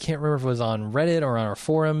somewhere. I can't remember if it was on Reddit or on our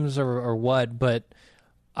forums or what, but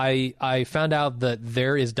I found out that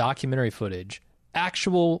there is documentary footage,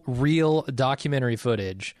 actual real documentary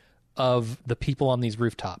footage of the people on these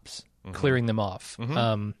rooftops clearing them off.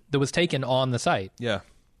 That was taken on the site.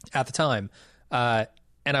 At the time.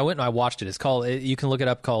 And I went and I watched it. It's called, you can look it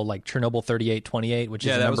up, called like Chernobyl 3828, which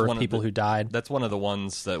is the number of people who died. That's one of the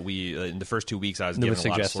ones that we, in the first 2 weeks, I was given a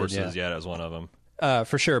lot of sources. Yeah, that was one of them.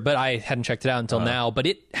 For sure, but I hadn't checked it out until now. But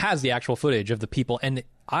it has the actual footage of the people, and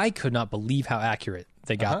I could not believe how accurate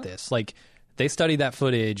they got this. Like, they studied that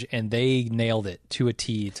footage, and they nailed it to a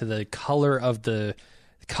T, to the color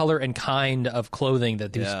and kind of clothing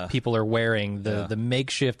that these people are wearing, the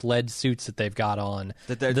makeshift lead suits that they've got on,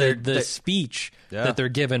 the speech that they're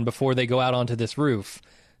given before they go out onto this roof.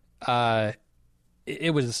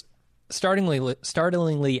 It was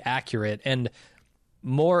startlingly accurate, and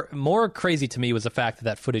more crazy to me was the fact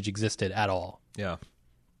that footage existed at all. Yeah.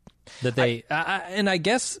 That they and I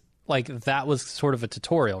guess like that was sort of a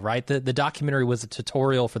tutorial, right? The documentary was a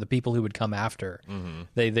tutorial for the people who would come after.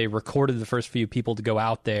 They recorded the first few people to go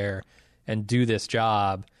out there and do this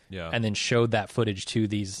job, and then showed that footage to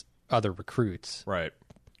these other recruits. Right.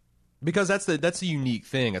 Because that's the unique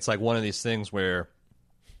thing. It's like one of these things where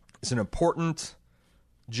it's an important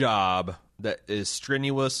job that is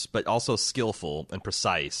strenuous but also skillful and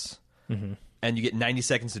precise. And you get 90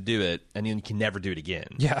 seconds to do it, and then you can never do it again.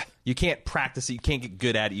 Yeah. You can't practice it. You can't get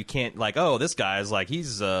good at it. You can't, like, oh, this guy's, like,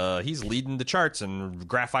 he's leading the charts in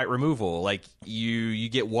graphite removal. Like, you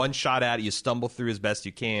get one shot at it, you stumble through as best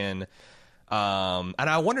you can. And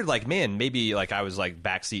I wondered, like, man, maybe, like, I was, like,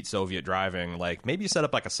 backseat Soviet driving. Like, maybe you set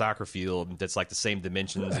up, like, a soccer field that's, like, the same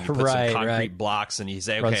dimensions, and you put some concrete blocks, and you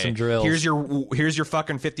say, run okay, some drills. here's your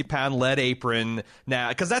fucking 50-pound lead apron. Now,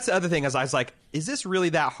 because that's the other thing, is I was like, is this really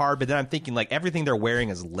that hard? But then I'm thinking, like, everything they're wearing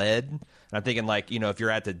is lead. And I'm thinking, like, you know, if you're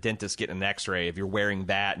at the dentist getting an x-ray, if you're wearing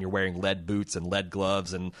that and you're wearing lead boots and lead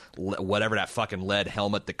gloves and whatever that fucking lead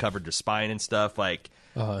helmet that covered your spine and stuff, like,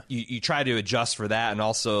 you try to adjust for that. And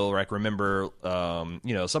also, like, remember,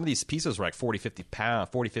 you know, some of these pieces were like 40,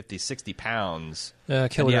 50, 60 pounds.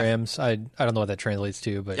 Kilograms. I don't know what that translates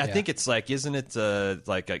to, but I think it's like, isn't it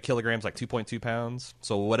like kilograms, like 2.2 pounds?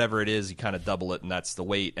 So whatever it is, you kind of double it, and that's the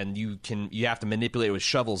weight. And you have to manipulate it with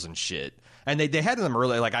shovels and shit. And they had them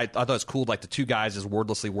early. Like, I thought it was cool. Like, the two guys just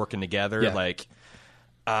wordlessly working together. Like,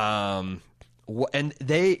 and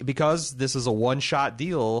because this is a one-shot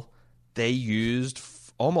deal, they used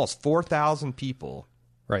almost 4,000 people,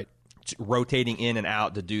 right, rotating in and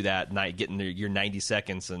out to do that night, getting your 90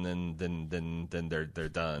 seconds, and then they're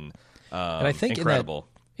done. And I think incredible.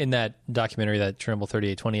 In that documentary, that Chernobyl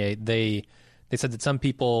 3828, they said that some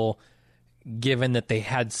people, given that they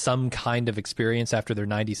had some kind of experience after their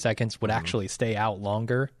 90 seconds, would actually stay out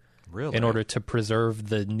longer. Really? In order to preserve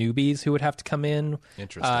the newbies who would have to come in.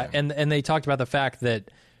 Interesting. And they talked about the fact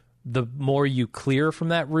that the more you clear from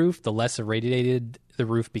that roof, the less irradiated the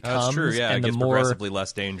roof becomes. That's true, yeah. And it gets the more progressively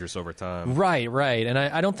less dangerous over time. Right. And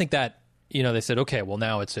I don't think that, you know, they said, okay, well,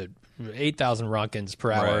 now it's at 8,000 rontgens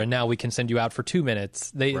per hour, and now we can send you out for 2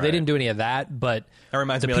 minutes. They didn't do any of that, but that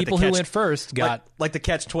reminds me, people like who went first got... Like the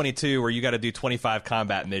Catch-22, where you got to do 25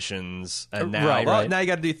 combat missions, and now, now you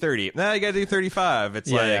got to do 30. Now you got to do 35.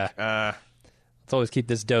 It's let's always keep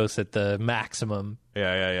this dose at the maximum.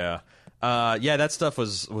 Yeah, that stuff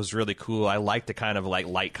was really cool. I liked the kind of like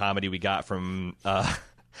light comedy we got from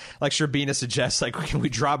like Sherbina suggests, like, can we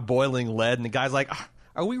drop boiling lead? And the guy's like,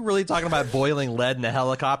 are we really talking about boiling lead in a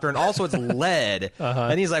helicopter? And also it's lead.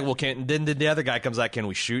 And he's like, well, then the other guy comes out, can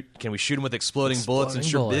we shoot him with exploding bullets? And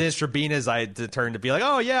Sherbina's turn to be like,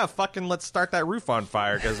 oh yeah, fucking let's start that roof on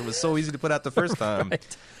fire, because it was so easy to put out the first time.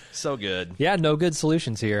 So good. Yeah, no good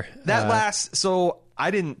solutions here. So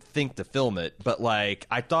I didn't think to film it, but like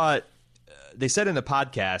I thought, they said in the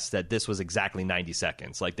podcast that this was exactly 90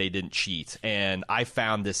 seconds. Like, they didn't cheat. And I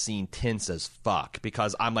found this scene tense as fuck,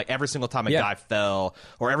 because I'm like, every single time a guy fell,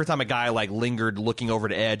 or every time a guy like lingered looking over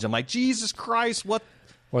the edge, I'm like, Jesus Christ, what?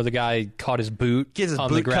 Or the guy caught his boot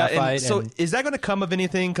on the graphite. So is that going to come of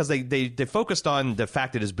anything? Because they focused on the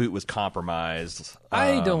fact that his boot was compromised.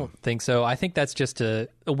 I don't think so. I think that's just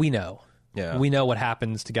we know. Yeah. We know what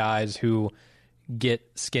happens to guys who get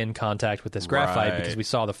skin contact with this graphite Right. because we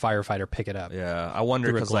saw the firefighter pick it up. Yeah, I wonder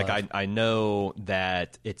through a because like glove. I know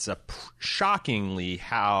that it's shockingly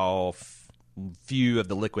how few of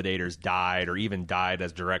the liquidators died or even died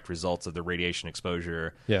as direct results of the radiation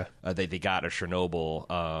exposure. Yeah. They got at Chernobyl.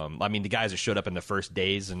 I mean, the guys that showed up in the first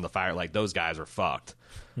days in the fire, like those guys are fucked.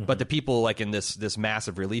 But the people like in this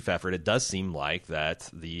massive relief effort, it does seem like that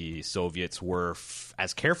the Soviets were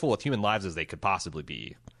as careful with human lives as they could possibly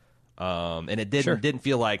be. And it didn't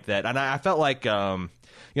feel like that. And I felt like,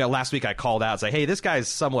 last week I called out and said, hey, this guy's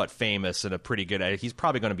somewhat famous and a pretty good, he's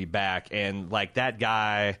probably going to be back. And like that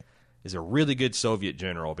guy is a really good Soviet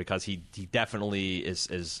general because he definitely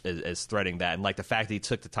is threading that. And like the fact that he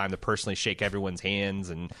took the time to personally shake everyone's hands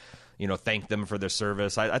and, thank them for their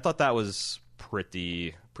service. I thought that was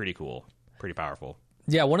pretty cool, pretty powerful.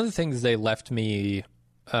 Yeah, one of the things they left me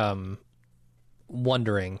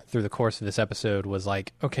wondering through the course of this episode was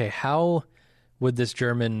like, okay, how would this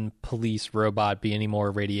German police robot be any more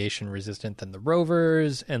radiation resistant than the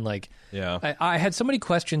rovers? And like, yeah, I had so many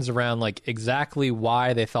questions around like exactly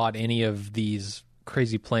why they thought any of these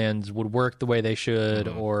crazy plans would work the way they should,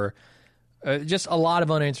 or just a lot of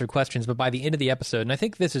unanswered questions. But by the end of the episode, and I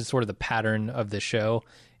think this is sort of the pattern of this show,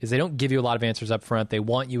 is they don't give you a lot of answers up front. They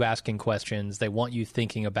want you asking questions. They want you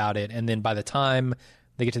thinking about it. And then by the time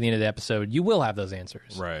they get to the end of the episode, you will have those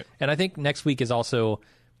answers. Right. And I think next week is also,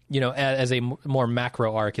 as a more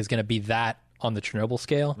macro arc, is going to be that on the Chernobyl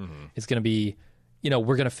scale. It's going to be,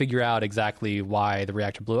 we're going to figure out exactly why the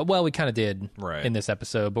reactor blew up. Well, we kind of did in this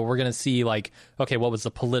episode, but we're going to see like, okay, what was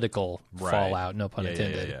the political fallout? No pun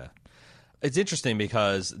intended. Yeah. It's interesting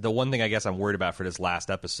because the one thing I guess I'm worried about for this last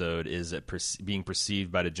episode is it being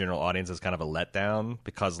perceived by the general audience as kind of a letdown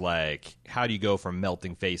because, like, how do you go from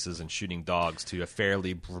melting faces and shooting dogs to a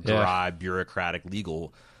fairly dry, bureaucratic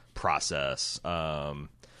legal process?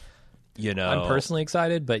 I'm personally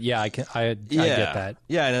excited, but yeah, I get that.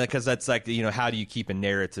 Yeah, and because that's like, how do you keep a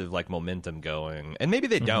narrative like momentum going? And maybe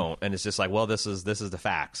they don't, and it's just like, well, this is the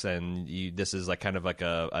facts, and this is like kind of like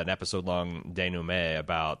an episode long denouement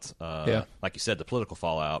about, like you said, the political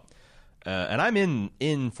fallout. And I'm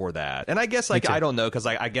in for that. And I guess like I don't know because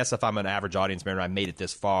I guess if I'm an average audience member, I made it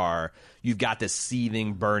this far. You've got this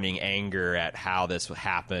seething, burning anger at how this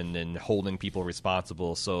happened and holding people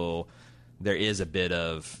responsible. So there is a bit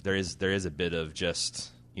of just,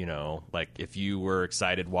 like if you were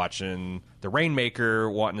excited watching The Rainmaker,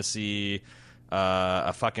 wanting to see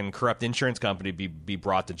a fucking corrupt insurance company be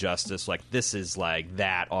brought to justice, like this is like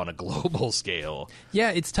that on a global scale. Yeah,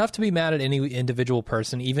 it's tough to be mad at any individual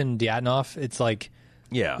person, even Dyatlov. It's like,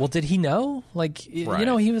 yeah, well, did he know? Like, he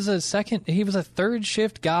was a third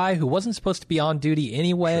shift guy who wasn't supposed to be on duty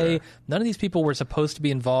anyway. Sure. None of these people were supposed to be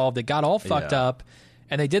involved. It got all fucked up.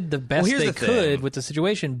 And they did the best they could with the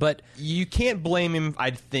situation, but you can't blame him,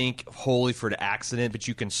 I think, wholly for the accident, but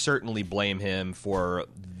you can certainly blame him for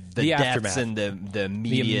the deaths aftermath. and the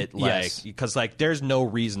immediate, because like there's no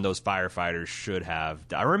reason those firefighters should have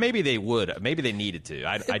died. Or maybe they would, maybe they needed to.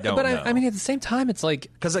 I don't know. I mean, at the same time, it's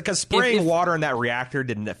like because spraying water in that reactor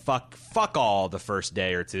didn't fuck all the first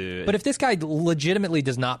day or two. But if this guy legitimately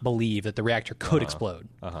does not believe that the reactor could explode,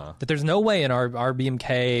 that there's no way an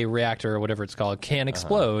RBMK reactor or whatever it's called can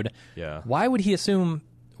explode, why would he assume?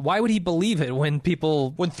 Why would he believe it when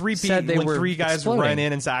three guys exploding? Run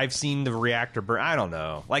in and say, "I've seen the reactor burn"? I don't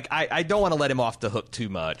know. Like, I don't want to let him off the hook too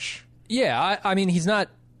much. Yeah, I mean, he's not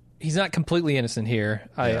completely innocent here.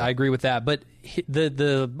 I agree with that. But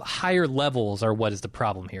the higher levels are what is the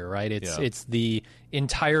problem here, right? It's the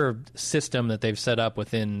entire system that they've set up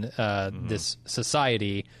within this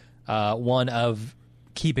society, one of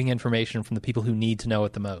keeping information from the people who need to know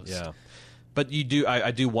it the most. Yeah. But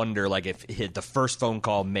I do wonder, like, if the first phone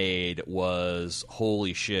call made was,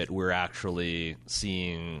 holy shit, we're actually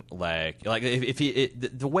seeing, like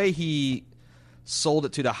if the way he sold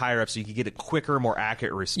it to the higher ups so you could get a quicker, more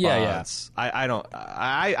accurate response. Yeah.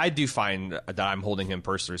 I do find that I'm holding him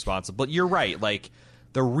personally responsible. But you're right, like,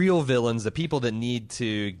 the real villains, the people that need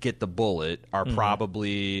to get the bullet, are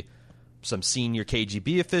probably some senior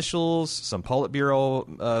KGB officials, some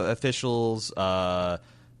Politburo officials,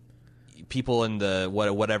 people in the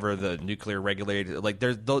whatever the nuclear regulator, like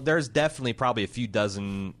there's definitely probably a few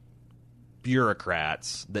dozen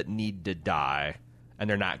bureaucrats that need to die, and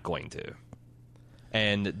they're not going to.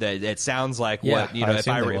 And it sounds like if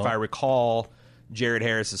I recall Jared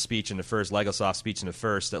Harris's speech in the first, Legosov's speech in the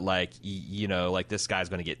first, that like like this guy's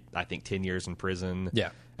going to get, I think, 10 years in prison.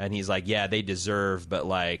 Yeah. And he's like, yeah, they deserve, but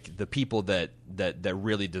like the people that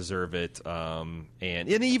really deserve it, and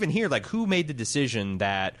even here, like, who made the decision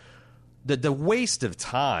that the waste of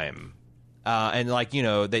time And like, you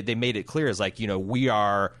know, they made it clear as like, you know, we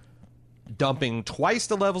are dumping twice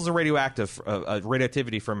the levels of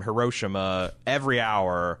radioactivity from Hiroshima every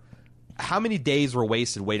hour. How many days were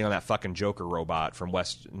wasted waiting on that fucking Joker robot from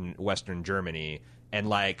Western Germany? And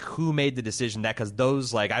like, who made the decision that? Because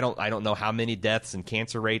those, like, I don't know how many deaths and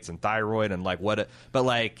cancer rates and thyroid and like what, but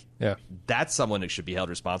like, that's someone that should be held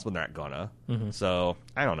responsible. They're not gonna. So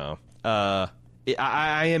I don't know.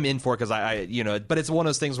 I am in for it because I you know, but it's one of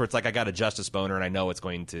those things where it's like I got a justice boner and I know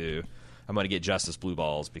I'm going to get justice blue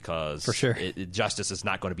balls because for sure justice is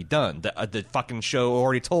not going to be done. The fucking show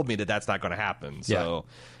already told me that that's not going to happen. So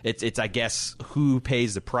it's I guess who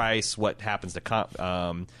pays the price, what happens to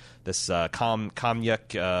this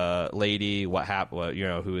Kamyuk lady, what happened, you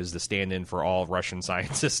know, who is the stand-in for all Russian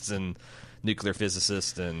scientists and nuclear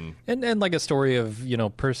physicists and like a story of, you know,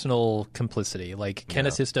 personal complicity. Like, can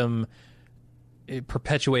a system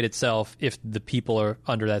perpetuate itself if the people are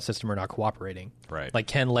under that system are not cooperating? Right. Like,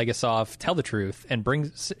 can Legasov tell the truth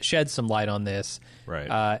and shed some light on this?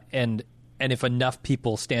 Right. And if enough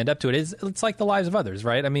people stand up to it, it's like the lives of others,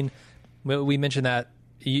 right? I mean, we mentioned that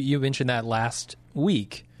you mentioned that last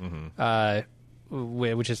week,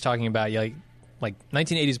 which is talking about like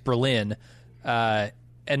 1980s Berlin,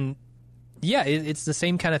 and it's the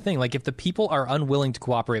same kind of thing. Like, if the people are unwilling to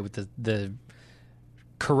cooperate with the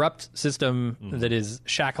corrupt system that is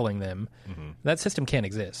shackling them, that system can't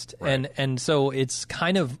exist. Right. And so it's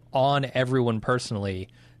kind of on everyone personally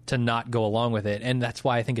to not go along with it. And that's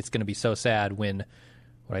why I think it's going to be so sad when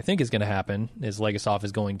what I think is going to happen is Legasov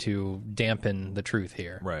is going to dampen the truth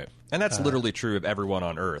here. Right. And that's literally true of everyone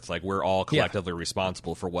on Earth. Like, we're all collectively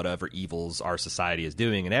responsible for whatever evils our society is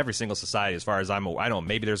doing. And every single society, as far as I know,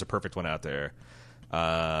 maybe there's a perfect one out there.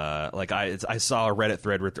 Like, I saw a Reddit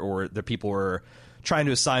thread where the people were trying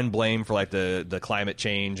to assign blame for like the climate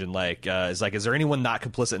change and like is there anyone not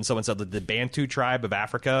complicit? And someone said that the Bantu tribe of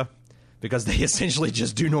Africa, because they essentially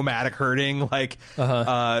just do nomadic herding, like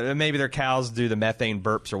maybe their cows do the methane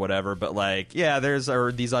burps or whatever, but like there's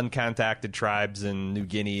these uncontacted tribes in New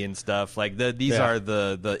Guinea and stuff like these are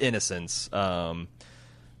the innocents. But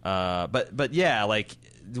yeah, like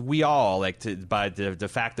we all by the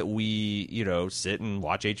fact that we, you know, sit and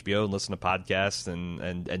watch HBO and listen to podcasts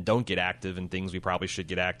and don't get active in things we probably should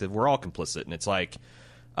get active, we're all complicit. And it's like,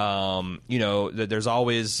 you know, there's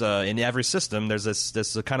always in every system there's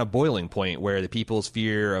this kind of boiling point where the people's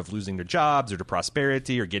fear of losing their jobs or their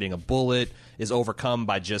prosperity or getting a bullet is overcome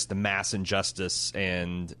by just the mass injustice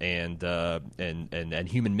and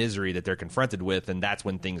human misery that they're confronted with, and that's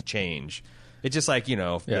when things change. It's just like, you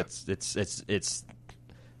know, it's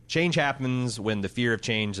change happens when the fear of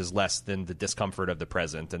change is less than the discomfort of the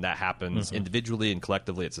present, and that happens individually and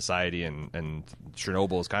collectively at society, and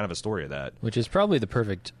Chernobyl is kind of a story of that. Which is probably the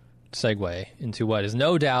perfect segue into what is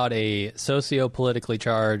no doubt a socio-politically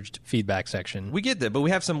charged feedback section. We get that, but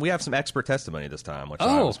we have some expert testimony this time, which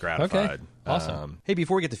I was gratified. Okay. Awesome. Hey,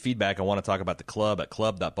 before we get to feedback, I want to talk about the club at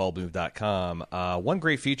club.baldmove.com. One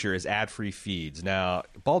great feature is ad-free feeds. Now,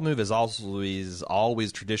 Baldmove has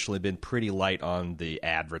always traditionally been pretty light on the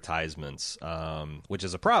advertisements, which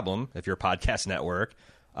is a problem if you're a podcast network.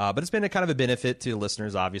 But it's been a kind of a benefit to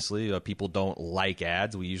listeners, obviously. People don't like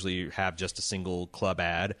ads. We usually have just a single club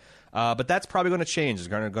ad. But that's probably going to change. There's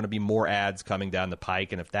going to be more ads coming down the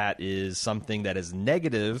pike. And if that is something that is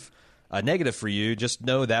negative for you, just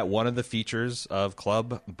know that one of the features of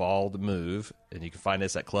Club Bald Move, and you can find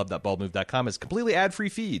this at club.baldmove.com, is completely ad-free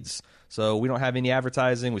feeds. So we don't have any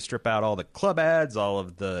advertising. We strip out all the club ads, all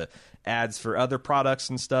of the ads for other products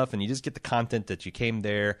and stuff, and you just get the content that you came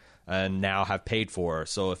there and now have paid for.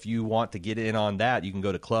 So if you want to get in on that, you can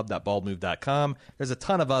go to club.baldmove.com. There's a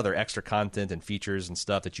ton of other extra content and features and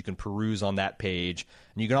stuff that you can peruse on that page.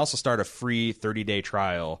 And you can also start a free 30-day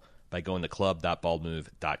trial by going to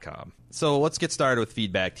club.baldmove.com. So let's get started with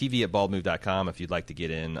feedback. TV@baldmove.com if you'd like to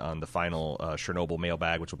get in on the final Chernobyl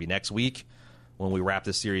mailbag, which will be next week when we wrap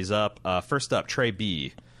this series up. First up, Trey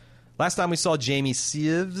B. Last time we saw Jamie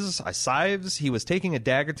Sives, he was taking a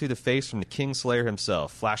dagger to the face from the Kingslayer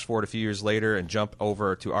himself. Flash forward a few years later and jump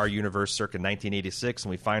over to our universe circa 1986, and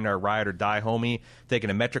we find our ride or die homie taking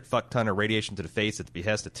a metric fuck ton of radiation to the face at the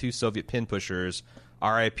behest of two Soviet pin pushers,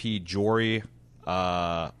 R.I.P. Jory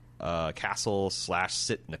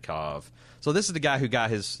Castle/Sitnikov. So this is the guy who got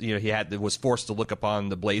his, you know, was forced to look upon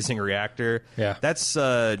the blazing reactor. Yeah. That's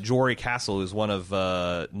Jory Castle, who's one of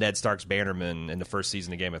Ned Stark's bannermen in the first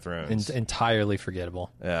season of Game of Thrones. Entirely forgettable.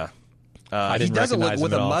 Yeah. He doesn't look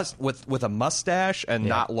with a mustache and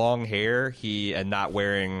not long hair. And not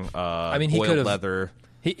wearing boiled leather.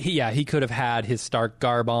 He could have had his Stark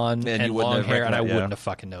garb on and long hair, and I wouldn't have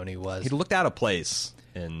fucking known he was. He looked out of place.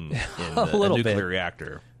 in A a little nuclear bit.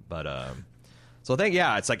 reactor. But so I think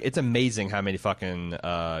it's amazing how many fucking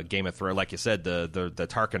Game of Thrones, like you said, the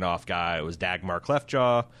Tarkinoff guy was Dagmar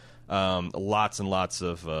Cleftjaw. Lots and lots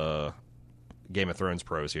of Game of Thrones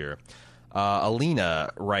pros here.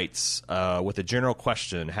 Alina writes with a general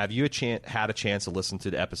question: have you had a chance to listen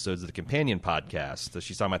to the episodes of the companion podcast?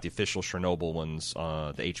 She's talking about the official Chernobyl ones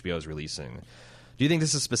the HBO is releasing. Do you think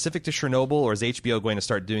this is specific to Chernobyl, or is HBO going to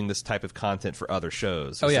start doing this type of content for other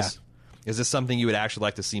shows? Is this something you would actually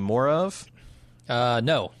like to see more of?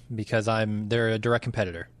 No, because they're a direct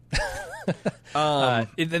competitor.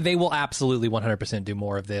 They will absolutely 100% do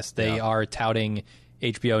more of this. They are touting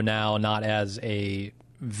HBO Now not as a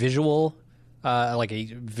visual, like a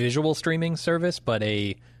visual streaming service, but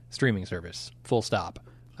a streaming service. Full stop.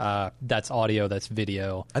 That's audio. That's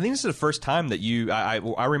video. I think this is the first time that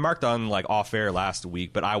I remarked on like off air last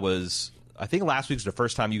week, but I think last week was the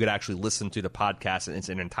first time you could actually listen to the podcast in its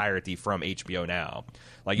entirety from HBO Now.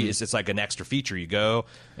 Like it's like an extra feature. You go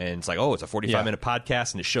and it's like, oh, it's a 45-minute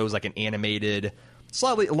podcast, and it shows like an animated,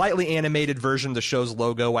 lightly animated version of the show's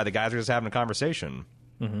logo while the guys are just having a conversation.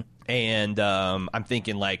 Mm-hmm. And I'm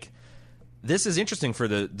thinking like, this is interesting for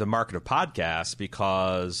the market of podcasts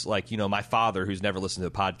because, like, my father, who's never listened to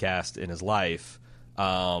a podcast in his life,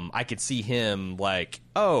 I could see him like,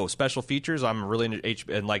 oh, special features. I'm really into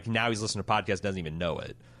HBO, and like now he's listening to podcasts, doesn't even know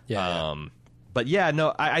it. But yeah,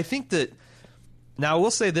 no, I think that. Now, I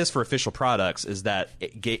will say this for official products is that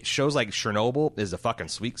shows like Chernobyl is a fucking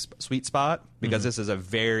sweet spot because this is a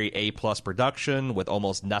very A-plus production with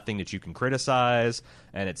almost nothing that you can criticize,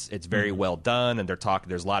 and it's very well done, and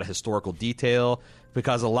there's a lot of historical detail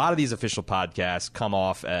because a lot of these official podcasts come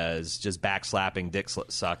off as just backslapping, dick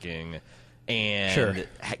sucking, and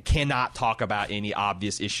cannot talk about any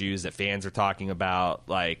obvious issues that fans are talking about.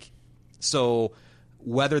 Like, so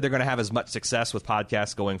whether they're going to have as much success with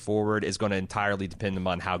podcasts going forward is going to entirely depend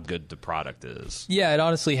on how good the product is. Yeah, it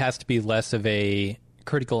honestly has to be less of a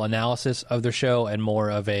critical analysis of their show and more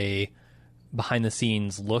of a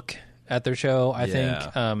behind-the-scenes look at their show, I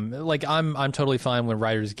think. Like, I'm totally fine when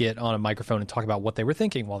writers get on a microphone and talk about what they were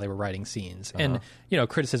thinking while they were writing scenes. And,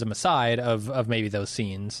 criticism aside of maybe those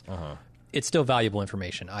scenes, it's still valuable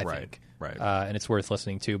information, I think. Right. And it's worth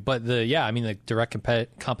listening to. But the direct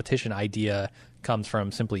competition idea comes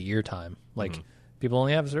from simply ear time. Like, people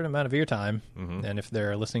only have a certain amount of ear time, and if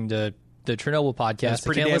they're listening to the Chernobyl podcast,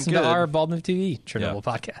 they can't listen to our Baldmove TV Chernobyl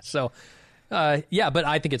podcast. So, but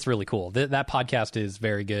I think it's really cool. That podcast is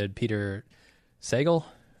very good. Peter Sagal,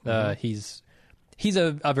 he's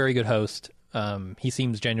a very good host. He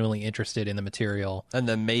seems genuinely interested in the material. And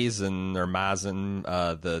then Mazen,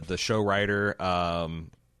 the show writer,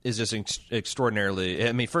 is just extraordinarily.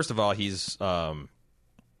 I mean, first of all, he's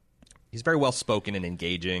very well spoken and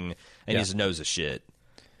engaging, and he just knows his shit,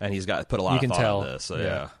 and he's put a lot of thought into this.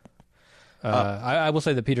 So I will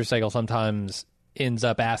say that Peter Sagal sometimes ends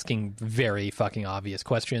up asking very fucking obvious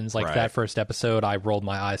questions. Like that first episode, I rolled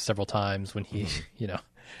my eyes several times when he,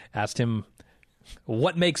 asked him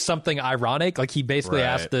what makes something ironic. Like he basically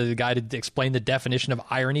asked the guy to explain the definition of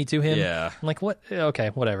irony to him. Yeah, I'm like, what? Okay,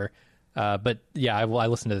 whatever. But yeah, I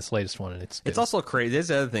listened to this latest one, and it's also crazy. There's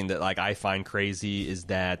the other thing that like I find crazy is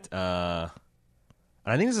that, and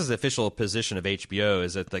I think this is the official position of HBO,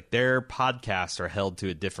 is that like their podcasts are held to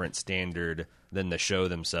a different standard than the show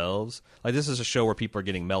themselves. Like this is a show where people are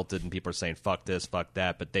getting melted and people are saying fuck this, fuck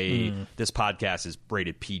that, but this podcast is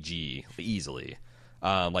rated PG easily.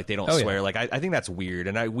 Like they don't swear. Yeah. Like I think that's weird.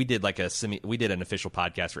 And we did like we did an official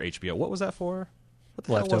podcast for HBO. What was that for? What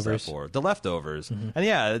the hell was that for? The Leftovers. And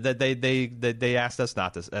yeah, they asked us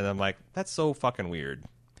not to, and I'm like, that's so fucking weird.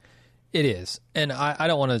 It is. And I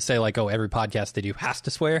don't want to say like, oh, every podcast they do has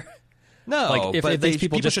to swear. No, like if these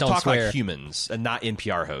people just should don't talk swear. like humans and not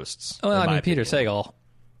NPR hosts. Well, I mean, Peter Sagal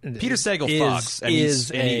fucks, and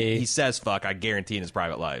he says fuck, I guarantee, in his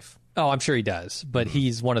private life. Oh, I'm sure he does, but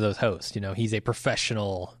he's one of those hosts. He's a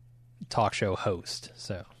professional talk show host.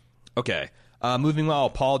 So okay. Moving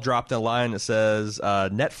on, Paul dropped a line that says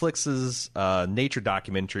Netflix's nature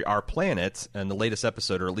documentary, Our Planet, and the latest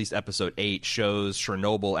episode, or at least episode 8, shows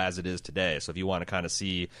Chernobyl as it is today. So if you want to kind of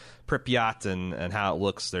see Pripyat and how it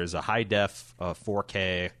looks, there's a high-def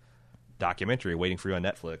 4K documentary waiting for you on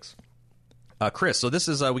Netflix. Chris, so this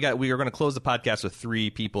is we are going to close the podcast with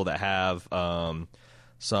 3 people that have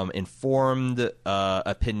some informed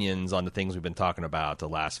opinions on the things we've been talking about the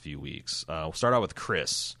last few weeks. We'll start out with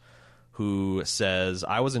Chris, who says,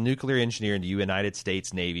 I was a nuclear engineer in the United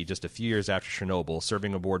States Navy just a few years after Chernobyl,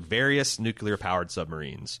 serving aboard various nuclear-powered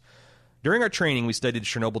submarines. During our training, we studied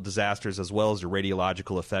Chernobyl disasters as well as the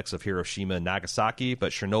radiological effects of Hiroshima and Nagasaki,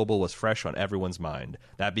 but Chernobyl was fresh on everyone's mind.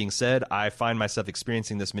 That being said, I find myself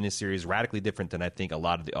experiencing this miniseries radically different than I think a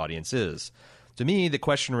lot of the audience is. To me, the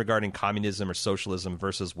question regarding communism or socialism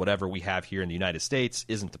versus whatever we have here in the United States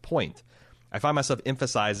isn't the point. I find myself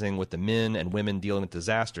emphasizing with the men and women dealing with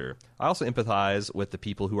disaster. I also empathize with the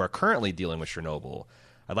people who are currently dealing with Chernobyl.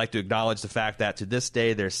 I'd like to acknowledge the fact that to this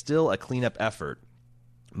day, there's still a cleanup effort.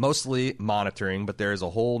 Mostly monitoring, but there is a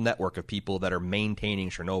whole network of people that are maintaining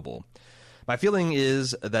Chernobyl. My feeling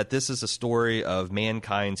is that this is a story of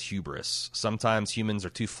mankind's hubris. Sometimes humans are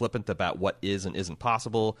too flippant about what is and isn't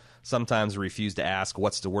possible. Sometimes we refuse to ask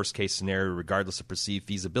what's the worst-case scenario regardless of perceived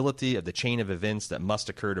feasibility of the chain of events that must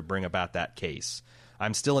occur to bring about that case.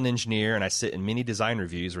 I'm still an engineer, and I sit in many design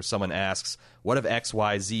reviews where someone asks, what if X,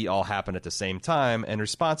 Y, Z all happen at the same time? And the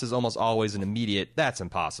response is almost always an immediate, that's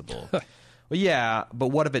impossible. Well, yeah, but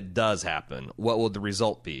what if it does happen? What will the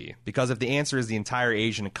result be? Because if the answer is the entire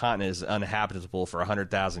Asian continent is uninhabitable for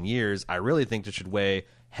 100,000 years, I really think it should weigh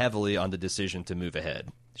heavily on the decision to move ahead.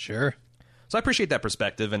 Sure. So I appreciate that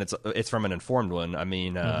perspective, and it's from an informed one. I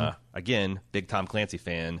mean, again, big Tom Clancy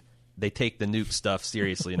fan. They take the nuke stuff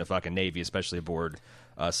seriously in the fucking Navy, especially aboard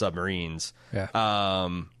submarines. Yeah.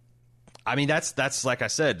 I mean, that's like I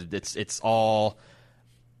said, it's all.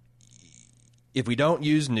 If we don't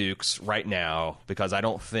use nukes right now, because I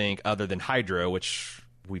don't think, other than hydro, which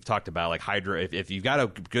we've talked about, like hydro, if you've got a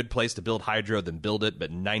good place to build hydro, then build it.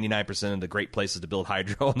 But 99% of the great places to build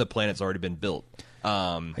hydro on the planet's already been built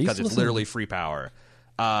because it's literally free power.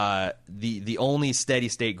 The only steady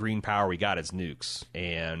state green power we got is nukes,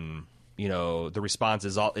 and the response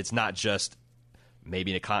is it's not just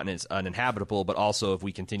maybe the continent's uninhabitable, but also if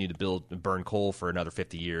we continue to burn coal for another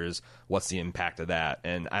 50 years, what's the impact of that?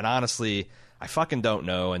 And honestly, I fucking don't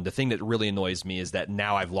know. And the thing that really annoys me is that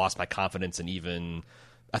now I've lost my confidence in even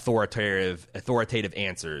authoritative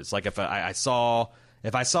answers. Like if I saw a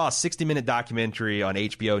 60-minute documentary on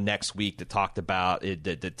HBO next week that talked about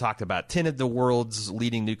 10 of the world's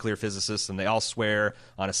leading nuclear physicists, and they all swear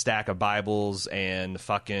on a stack of Bibles and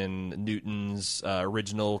fucking Newton's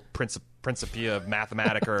original Principia of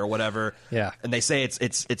Mathematica or whatever. Yeah. And they say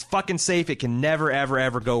it's fucking safe. It can never, ever,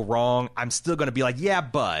 ever go wrong. I'm still going to be like, yeah,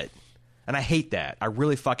 but. And I hate that. I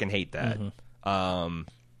really fucking hate that. Mm-hmm.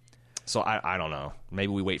 So I don't know. Maybe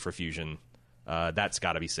we wait for fusion. That's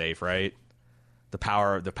got to be safe, right? The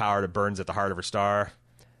power that burns at the heart of her star.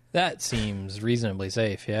 That seems reasonably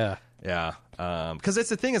safe, yeah. Yeah. Because it's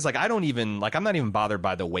the thing is, like, I'm not even bothered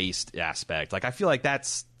by the waste aspect. Like, I feel like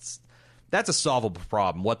that's a solvable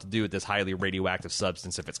problem. What to do with this highly radioactive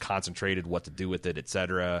substance, if it's concentrated, what to do with it,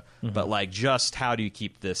 etc. Mm-hmm. But like, just how do you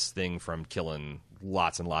keep this thing from killing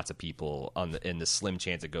lots and lots of people in the slim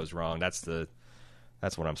chance it goes wrong? That's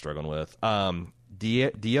what I'm struggling with.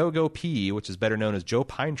 Diogo P, which is better known as Joe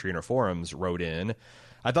Pinetree in our forums, wrote in,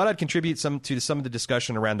 I thought I'd contribute to some of the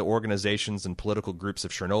discussion around the organizations and political groups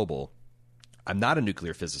of Chernobyl. I'm not a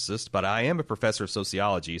nuclear physicist, but I am a professor of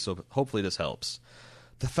sociology, so hopefully this helps.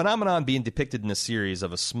 The phenomenon being depicted in the series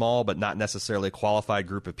of a small but not necessarily qualified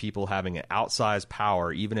group of people having an outsized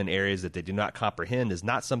power even in areas that they do not comprehend is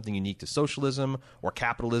not something unique to socialism or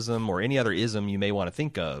capitalism or any other ism you may want to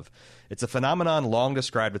think of. It's a phenomenon long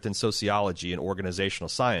described within sociology and organizational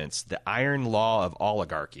science, the iron law of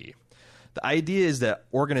oligarchy. The idea is that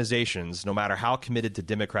organizations, no matter how committed to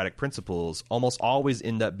democratic principles, almost always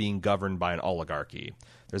end up being governed by an oligarchy.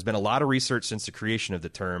 There's been a lot of research since the creation of the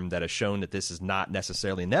term that has shown that this is not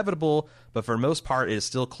necessarily inevitable, but for the most part, it is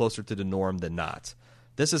still closer to the norm than not.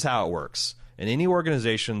 This is how it works. In any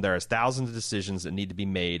organization, there are thousands of decisions that need to be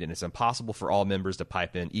made, and it's impossible for all members to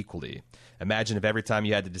pipe in equally. Imagine if every time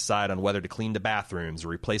you had to decide on whether to clean the bathrooms or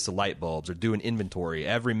replace the light bulbs or do an inventory,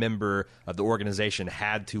 every member of the organization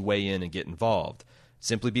had to weigh in and get involved.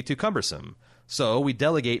 Simply be too cumbersome. So we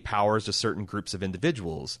delegate powers to certain groups of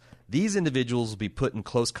individuals. These individuals will be put in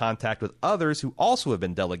close contact with others who also have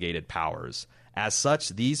been delegated powers. As such,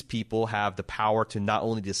 these people have the power to not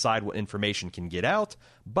only decide what information can get out,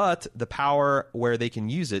 but the power where they can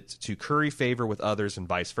use it to curry favor with others and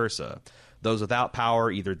vice versa. Those without power,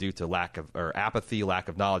 either due to lack of or apathy, lack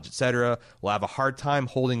of knowledge, etc., will have a hard time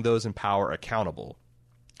holding those in power accountable.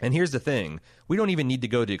 And here's the thing. We don't even need to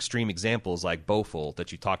go to extreme examples like Boful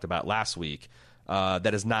that you talked about last week.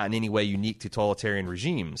 That is not in any way unique to totalitarian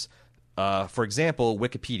regimes. For example,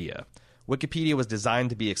 Wikipedia. Wikipedia was designed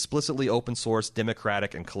to be explicitly open source,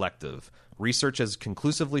 democratic, and collective. Research has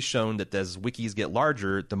conclusively shown that as wikis get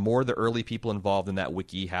larger, the more the early people involved in that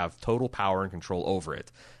wiki have total power and control over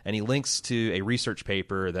it. And he links to a research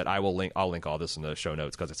paper that I'll link all this in the show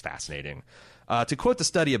notes because it's fascinating. To quote the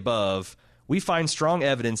study above, we find strong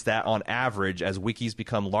evidence that, on average, as wikis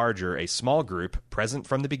become larger, a small group, present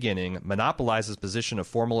from the beginning, monopolizes position of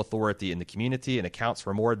formal authority in the community and accounts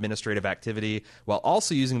for more administrative activity, while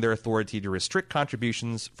also using their authority to restrict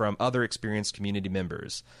contributions from other experienced community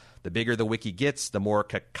members. The bigger the wiki gets, the more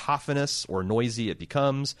cacophonous or noisy it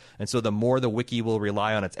becomes, and so the more the wiki will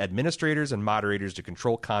rely on its administrators and moderators to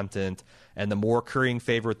control content, and the more currying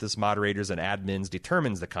favor with this moderators and admins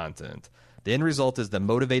determines the content. The end result is the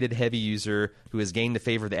motivated heavy user who has gained the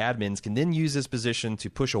favor of the admins can then use his position to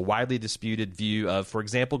push a widely disputed view of, for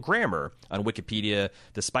example, grammar on Wikipedia,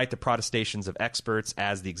 despite the protestations of experts,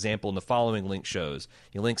 as the example in the following link shows.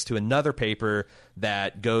 He links to another paper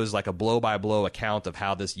that goes like a blow-by-blow account of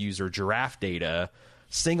how this user Giraffe Data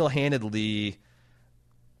single-handedly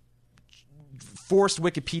forced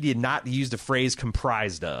Wikipedia not to use the phrase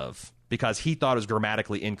comprised of, because he thought it was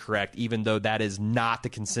grammatically incorrect, even though that is not the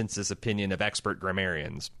consensus opinion of expert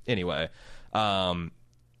grammarians. Anyway,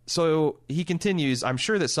 so he continues, I'm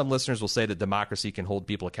sure that some listeners will say that democracy can hold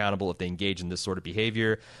people accountable if they engage in this sort of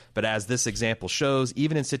behavior, but as this example shows,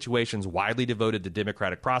 even in situations widely devoted to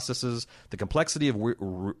democratic processes, the complexity of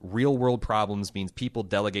real-world problems means people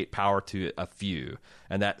delegate power to a few,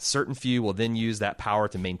 and that certain few will then use that power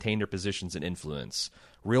to maintain their positions and influence.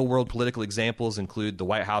 Real-world political examples include the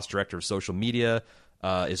White House director of social media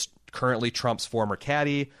is currently Trump's former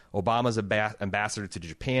caddy. Obama's ambassador to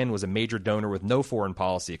Japan was a major donor with no foreign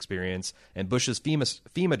policy experience. And Bush's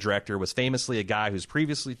FEMA director was famously a guy whose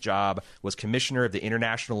previous job was commissioner of the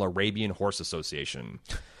International Arabian Horse Association.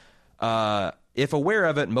 If aware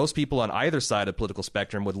of it, most people on either side of the political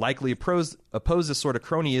spectrum would likely oppose this sort of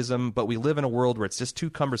cronyism, but we live in a world where it's just too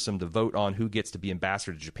cumbersome to vote on who gets to be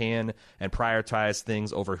ambassador to Japan and prioritize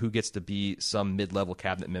things over who gets to be some mid-level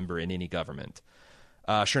cabinet member in any government.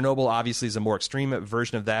 Chernobyl obviously is a more extreme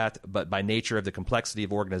version of that, but by nature of the complexity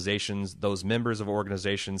of organizations, those members of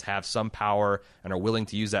organizations have some power and are willing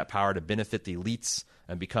to use that power to benefit the elites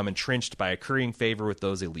and become entrenched by a currying favor with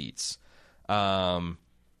those elites.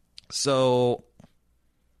 So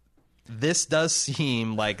this does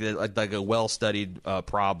seem like a well-studied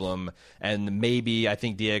problem, and maybe I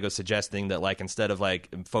think Diego's suggesting that like instead of like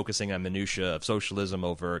focusing on minutia of socialism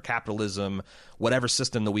over capitalism, whatever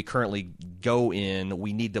system that we currently go in,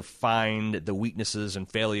 we need to find the weaknesses and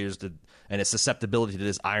failures and its susceptibility to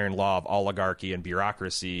this iron law of oligarchy and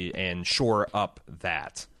bureaucracy and shore up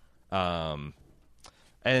that.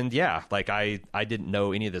 And yeah, like I didn't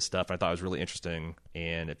know any of this stuff. I thought it was really interesting.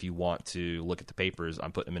 And if you want to look at the papers,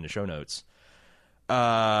 I'm putting them in the show notes.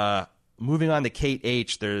 Moving on to Kate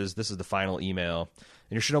H. This is the final email.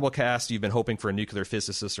 In your Chernobyl cast, you've been hoping for a nuclear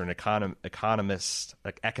physicist or an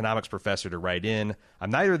economics professor to write in.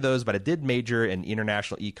 I'm neither of those, but I did major in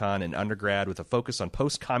international econ in undergrad with a focus on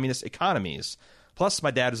post-communist economies. Plus,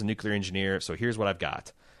 my dad is a nuclear engineer, so here's what I've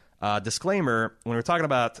got. Disclaimer, when we're talking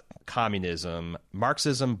about communism,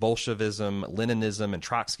 Marxism, Bolshevism, Leninism, and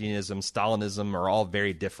Trotskyism, Stalinism are all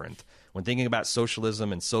very different. When thinking about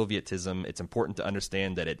socialism and Sovietism, it's important to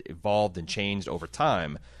understand that it evolved and changed over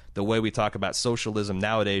time. The way we talk about socialism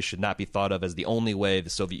nowadays should not be thought of as the only way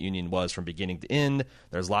the Soviet Union was from beginning to end.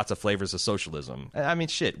 There's lots of flavors of socialism. I mean,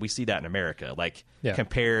 shit, we see that in America. Like,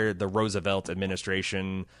 compare the Roosevelt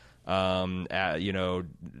administration during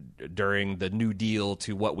the New Deal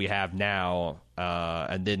to what we have now,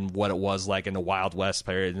 and then what it was like in the Wild West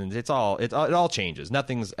period, and it all changes.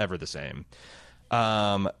 Nothing's ever the same.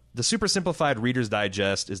 The super simplified Reader's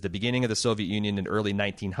Digest is the beginning of the Soviet Union in early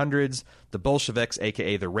 1900s. The Bolsheviks,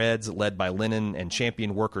 aka the Reds, led by Lenin and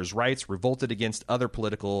championed workers' rights, revolted against other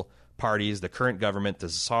political parties, the current government, the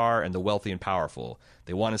Tsar, and the wealthy and powerful.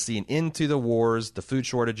 They want to see an end to the wars, the food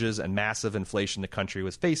shortages, and massive inflation the country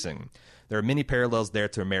was facing. There are many parallels there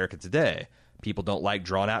to America today. People don't like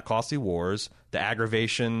drawn-out, costly wars, the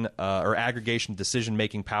aggregation of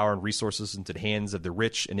decision-making power and resources into the hands of the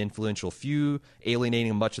rich and influential few,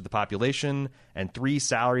 alienating much of the population, and 3,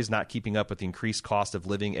 salaries not keeping up with the increased cost of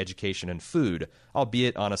living, education, and food,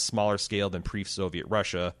 albeit on a smaller scale than pre-Soviet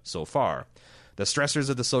Russia so far. The stressors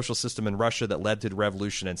of the social system in Russia that led to the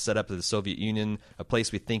revolution and set up the Soviet Union, a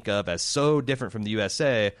place we think of as so different from the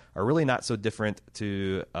USA, are really not so different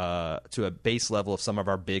to a base level of some of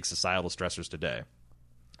our big societal stressors today.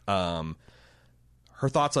 Her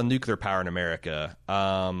thoughts on nuclear power in America.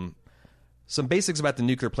 Some basics about the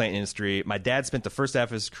nuclear plant industry. My dad spent the first half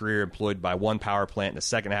of his career employed by one power plant and the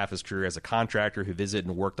second half of his career as a contractor who visited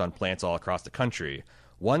and worked on plants all across the country.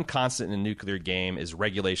 One constant in the nuclear game is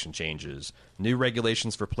regulation changes. New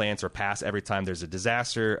regulations for plants are passed every time there's a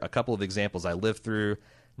disaster. A couple of examples I lived through.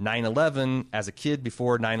 9/11, as a kid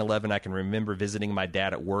before 9/11, I can remember visiting my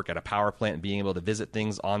dad at work at a power plant and being able to visit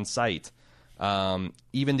things on site.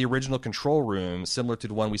 Even the original control room, similar to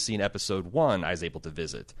the one we see in episode 1, I was able to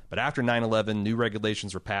visit. But after 9/11, new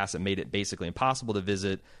regulations were passed that made it basically impossible to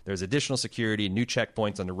visit. There's additional security, new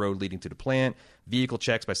checkpoints on the road leading to the plant, vehicle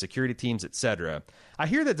checks by security teams, etc. I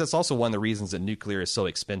hear that that's also one of the reasons that nuclear is so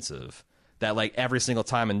expensive. That like every single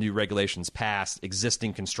time a new regulation's passed,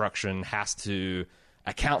 existing construction has to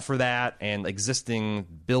account for that, and existing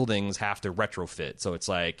buildings have to retrofit. So it's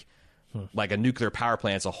like a nuclear power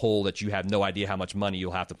plant's a hole that you have no idea how much money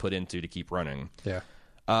you'll have to put into to keep running. Yeah.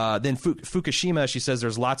 Then Fukushima, she says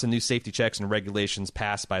there's lots of new safety checks and regulations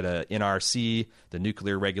passed by the NRC, the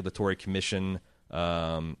Nuclear Regulatory Commission.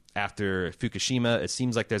 After Fukushima, it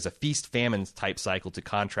seems like there's a feast-famine type cycle to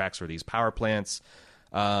contracts for these power plants.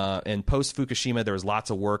 And post-Fukushima, there was lots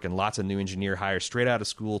of work and lots of new engineer hires straight out of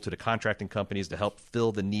school to the contracting companies to help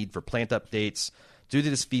fill the need for plant updates. Due to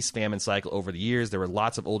this feast-famine cycle over the years, there were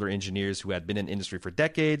lots of older engineers who had been in industry for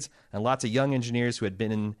decades and lots of young engineers who had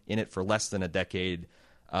been in it for less than a decade.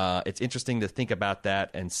 It's interesting to think about that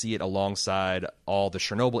and see it alongside all the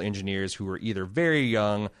Chernobyl engineers who were either very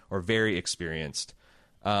young or very experienced.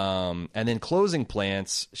 And then closing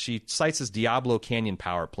plants, she cites this Diablo Canyon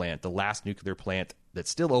power plant, the last nuclear plant that's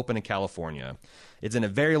still open in California. It's in a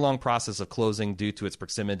very long process of closing due to its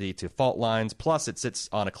proximity to fault lines, plus it sits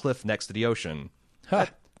on a cliff next to the ocean. Huh.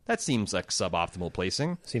 That seems like suboptimal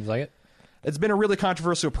placing. Seems like it. It's been a really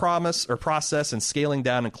controversial process, and scaling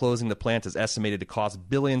down and closing the plant is estimated to cost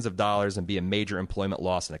billions of dollars and be a major employment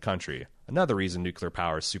loss in the country. Another reason nuclear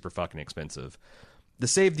power is super fucking expensive. The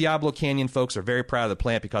Save Diablo Canyon folks are very proud of the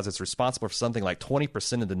plant because it's responsible for something like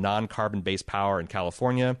 20% of the non-carbon-based power in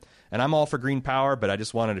California. And I'm all for green power, but I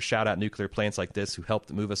just wanted to shout out nuclear plants like this who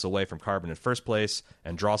helped move us away from carbon in the first place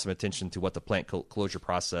and draw some attention to what the plant closure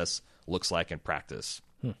process looks like in practice.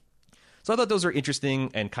 So I thought those are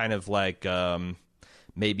interesting and kind of like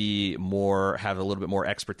maybe more have a little bit more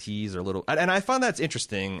expertise or a little. And I found that's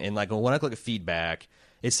interesting. And like when I look at feedback,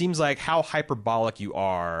 it seems like how hyperbolic you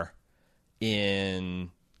are in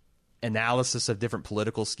analysis of different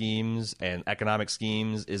political schemes and economic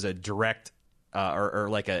schemes is a direct or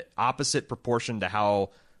like a opposite proportion to how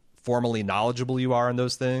formally knowledgeable you are in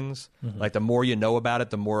those things. Like the more you know about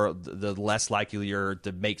it, the less likely you're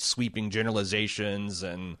to make sweeping generalizations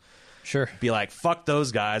and be like, fuck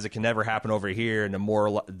those guys, it can never happen over here. And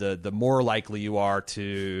the more likely you are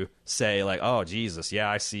to say like, oh Jesus, yeah,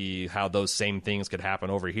 I see how those same things could happen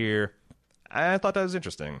over here. I thought that was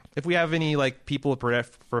interesting. If we have any like people with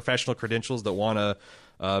professional credentials that want to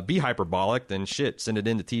be hyperbolic, then shit, send it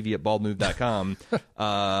in to tv@baldmove.com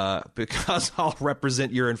because I'll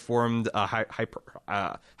represent your informed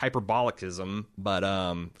hyperbolicism. But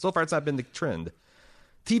so far, it's not been the trend.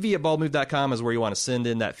 tv@baldmove.com is where you want to send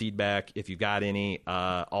in that feedback if you got any.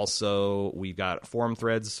 Also, we've got forum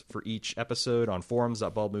threads for each episode on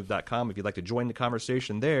forums.baldmove.com if you'd like to join the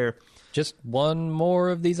conversation there. Just one more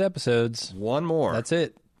of these episodes. One more. That's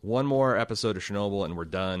it. One more episode of Chernobyl, and we're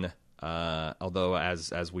done. Although,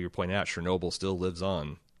 as we were pointing out, Chernobyl still lives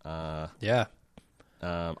on. Yeah.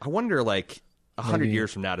 I wonder, like, 100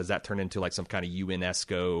 years from now, does that turn into, like, some kind of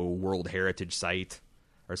UNESCO World Heritage Site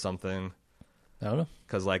or something? I don't know.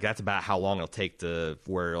 Because, like, that's about how long it'll take to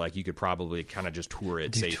where, like, you could probably kind of just tour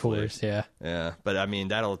it safely. Tours, yeah. Yeah. But, I mean,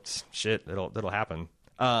 that'll happen.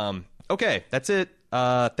 Okay, that's it.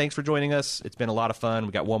 Thanks for joining us. It's been a lot of fun.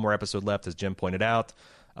 We got one more episode left, as Jim pointed out.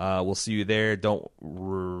 We'll see you there. Don't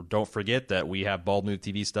forget that we have Bald Move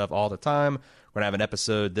TV stuff all the time. We're going to have an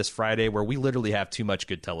episode this Friday where we literally have too much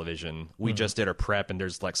good television. We just did our prep, and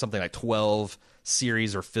there's like something like 12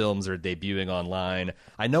 series or films that are debuting online.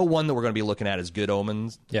 I know one that we're going to be looking at is Good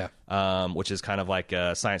Omens. Yeah. Which is kind of like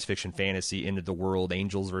a science fiction fantasy, end of the world,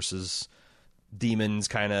 angels versus demons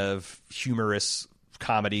kind of humorous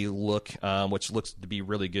comedy look, which looks to be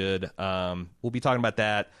really good. We'll be talking about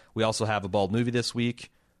that. We also have a Bald Movie this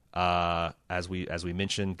week. As we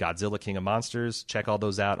mentioned, Godzilla King of Monsters. Check all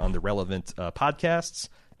those out on the relevant podcasts,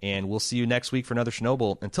 and we'll see you next week for another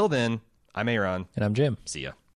Chernobyl. Until then, I'm Aaron. And I'm Jim. See ya.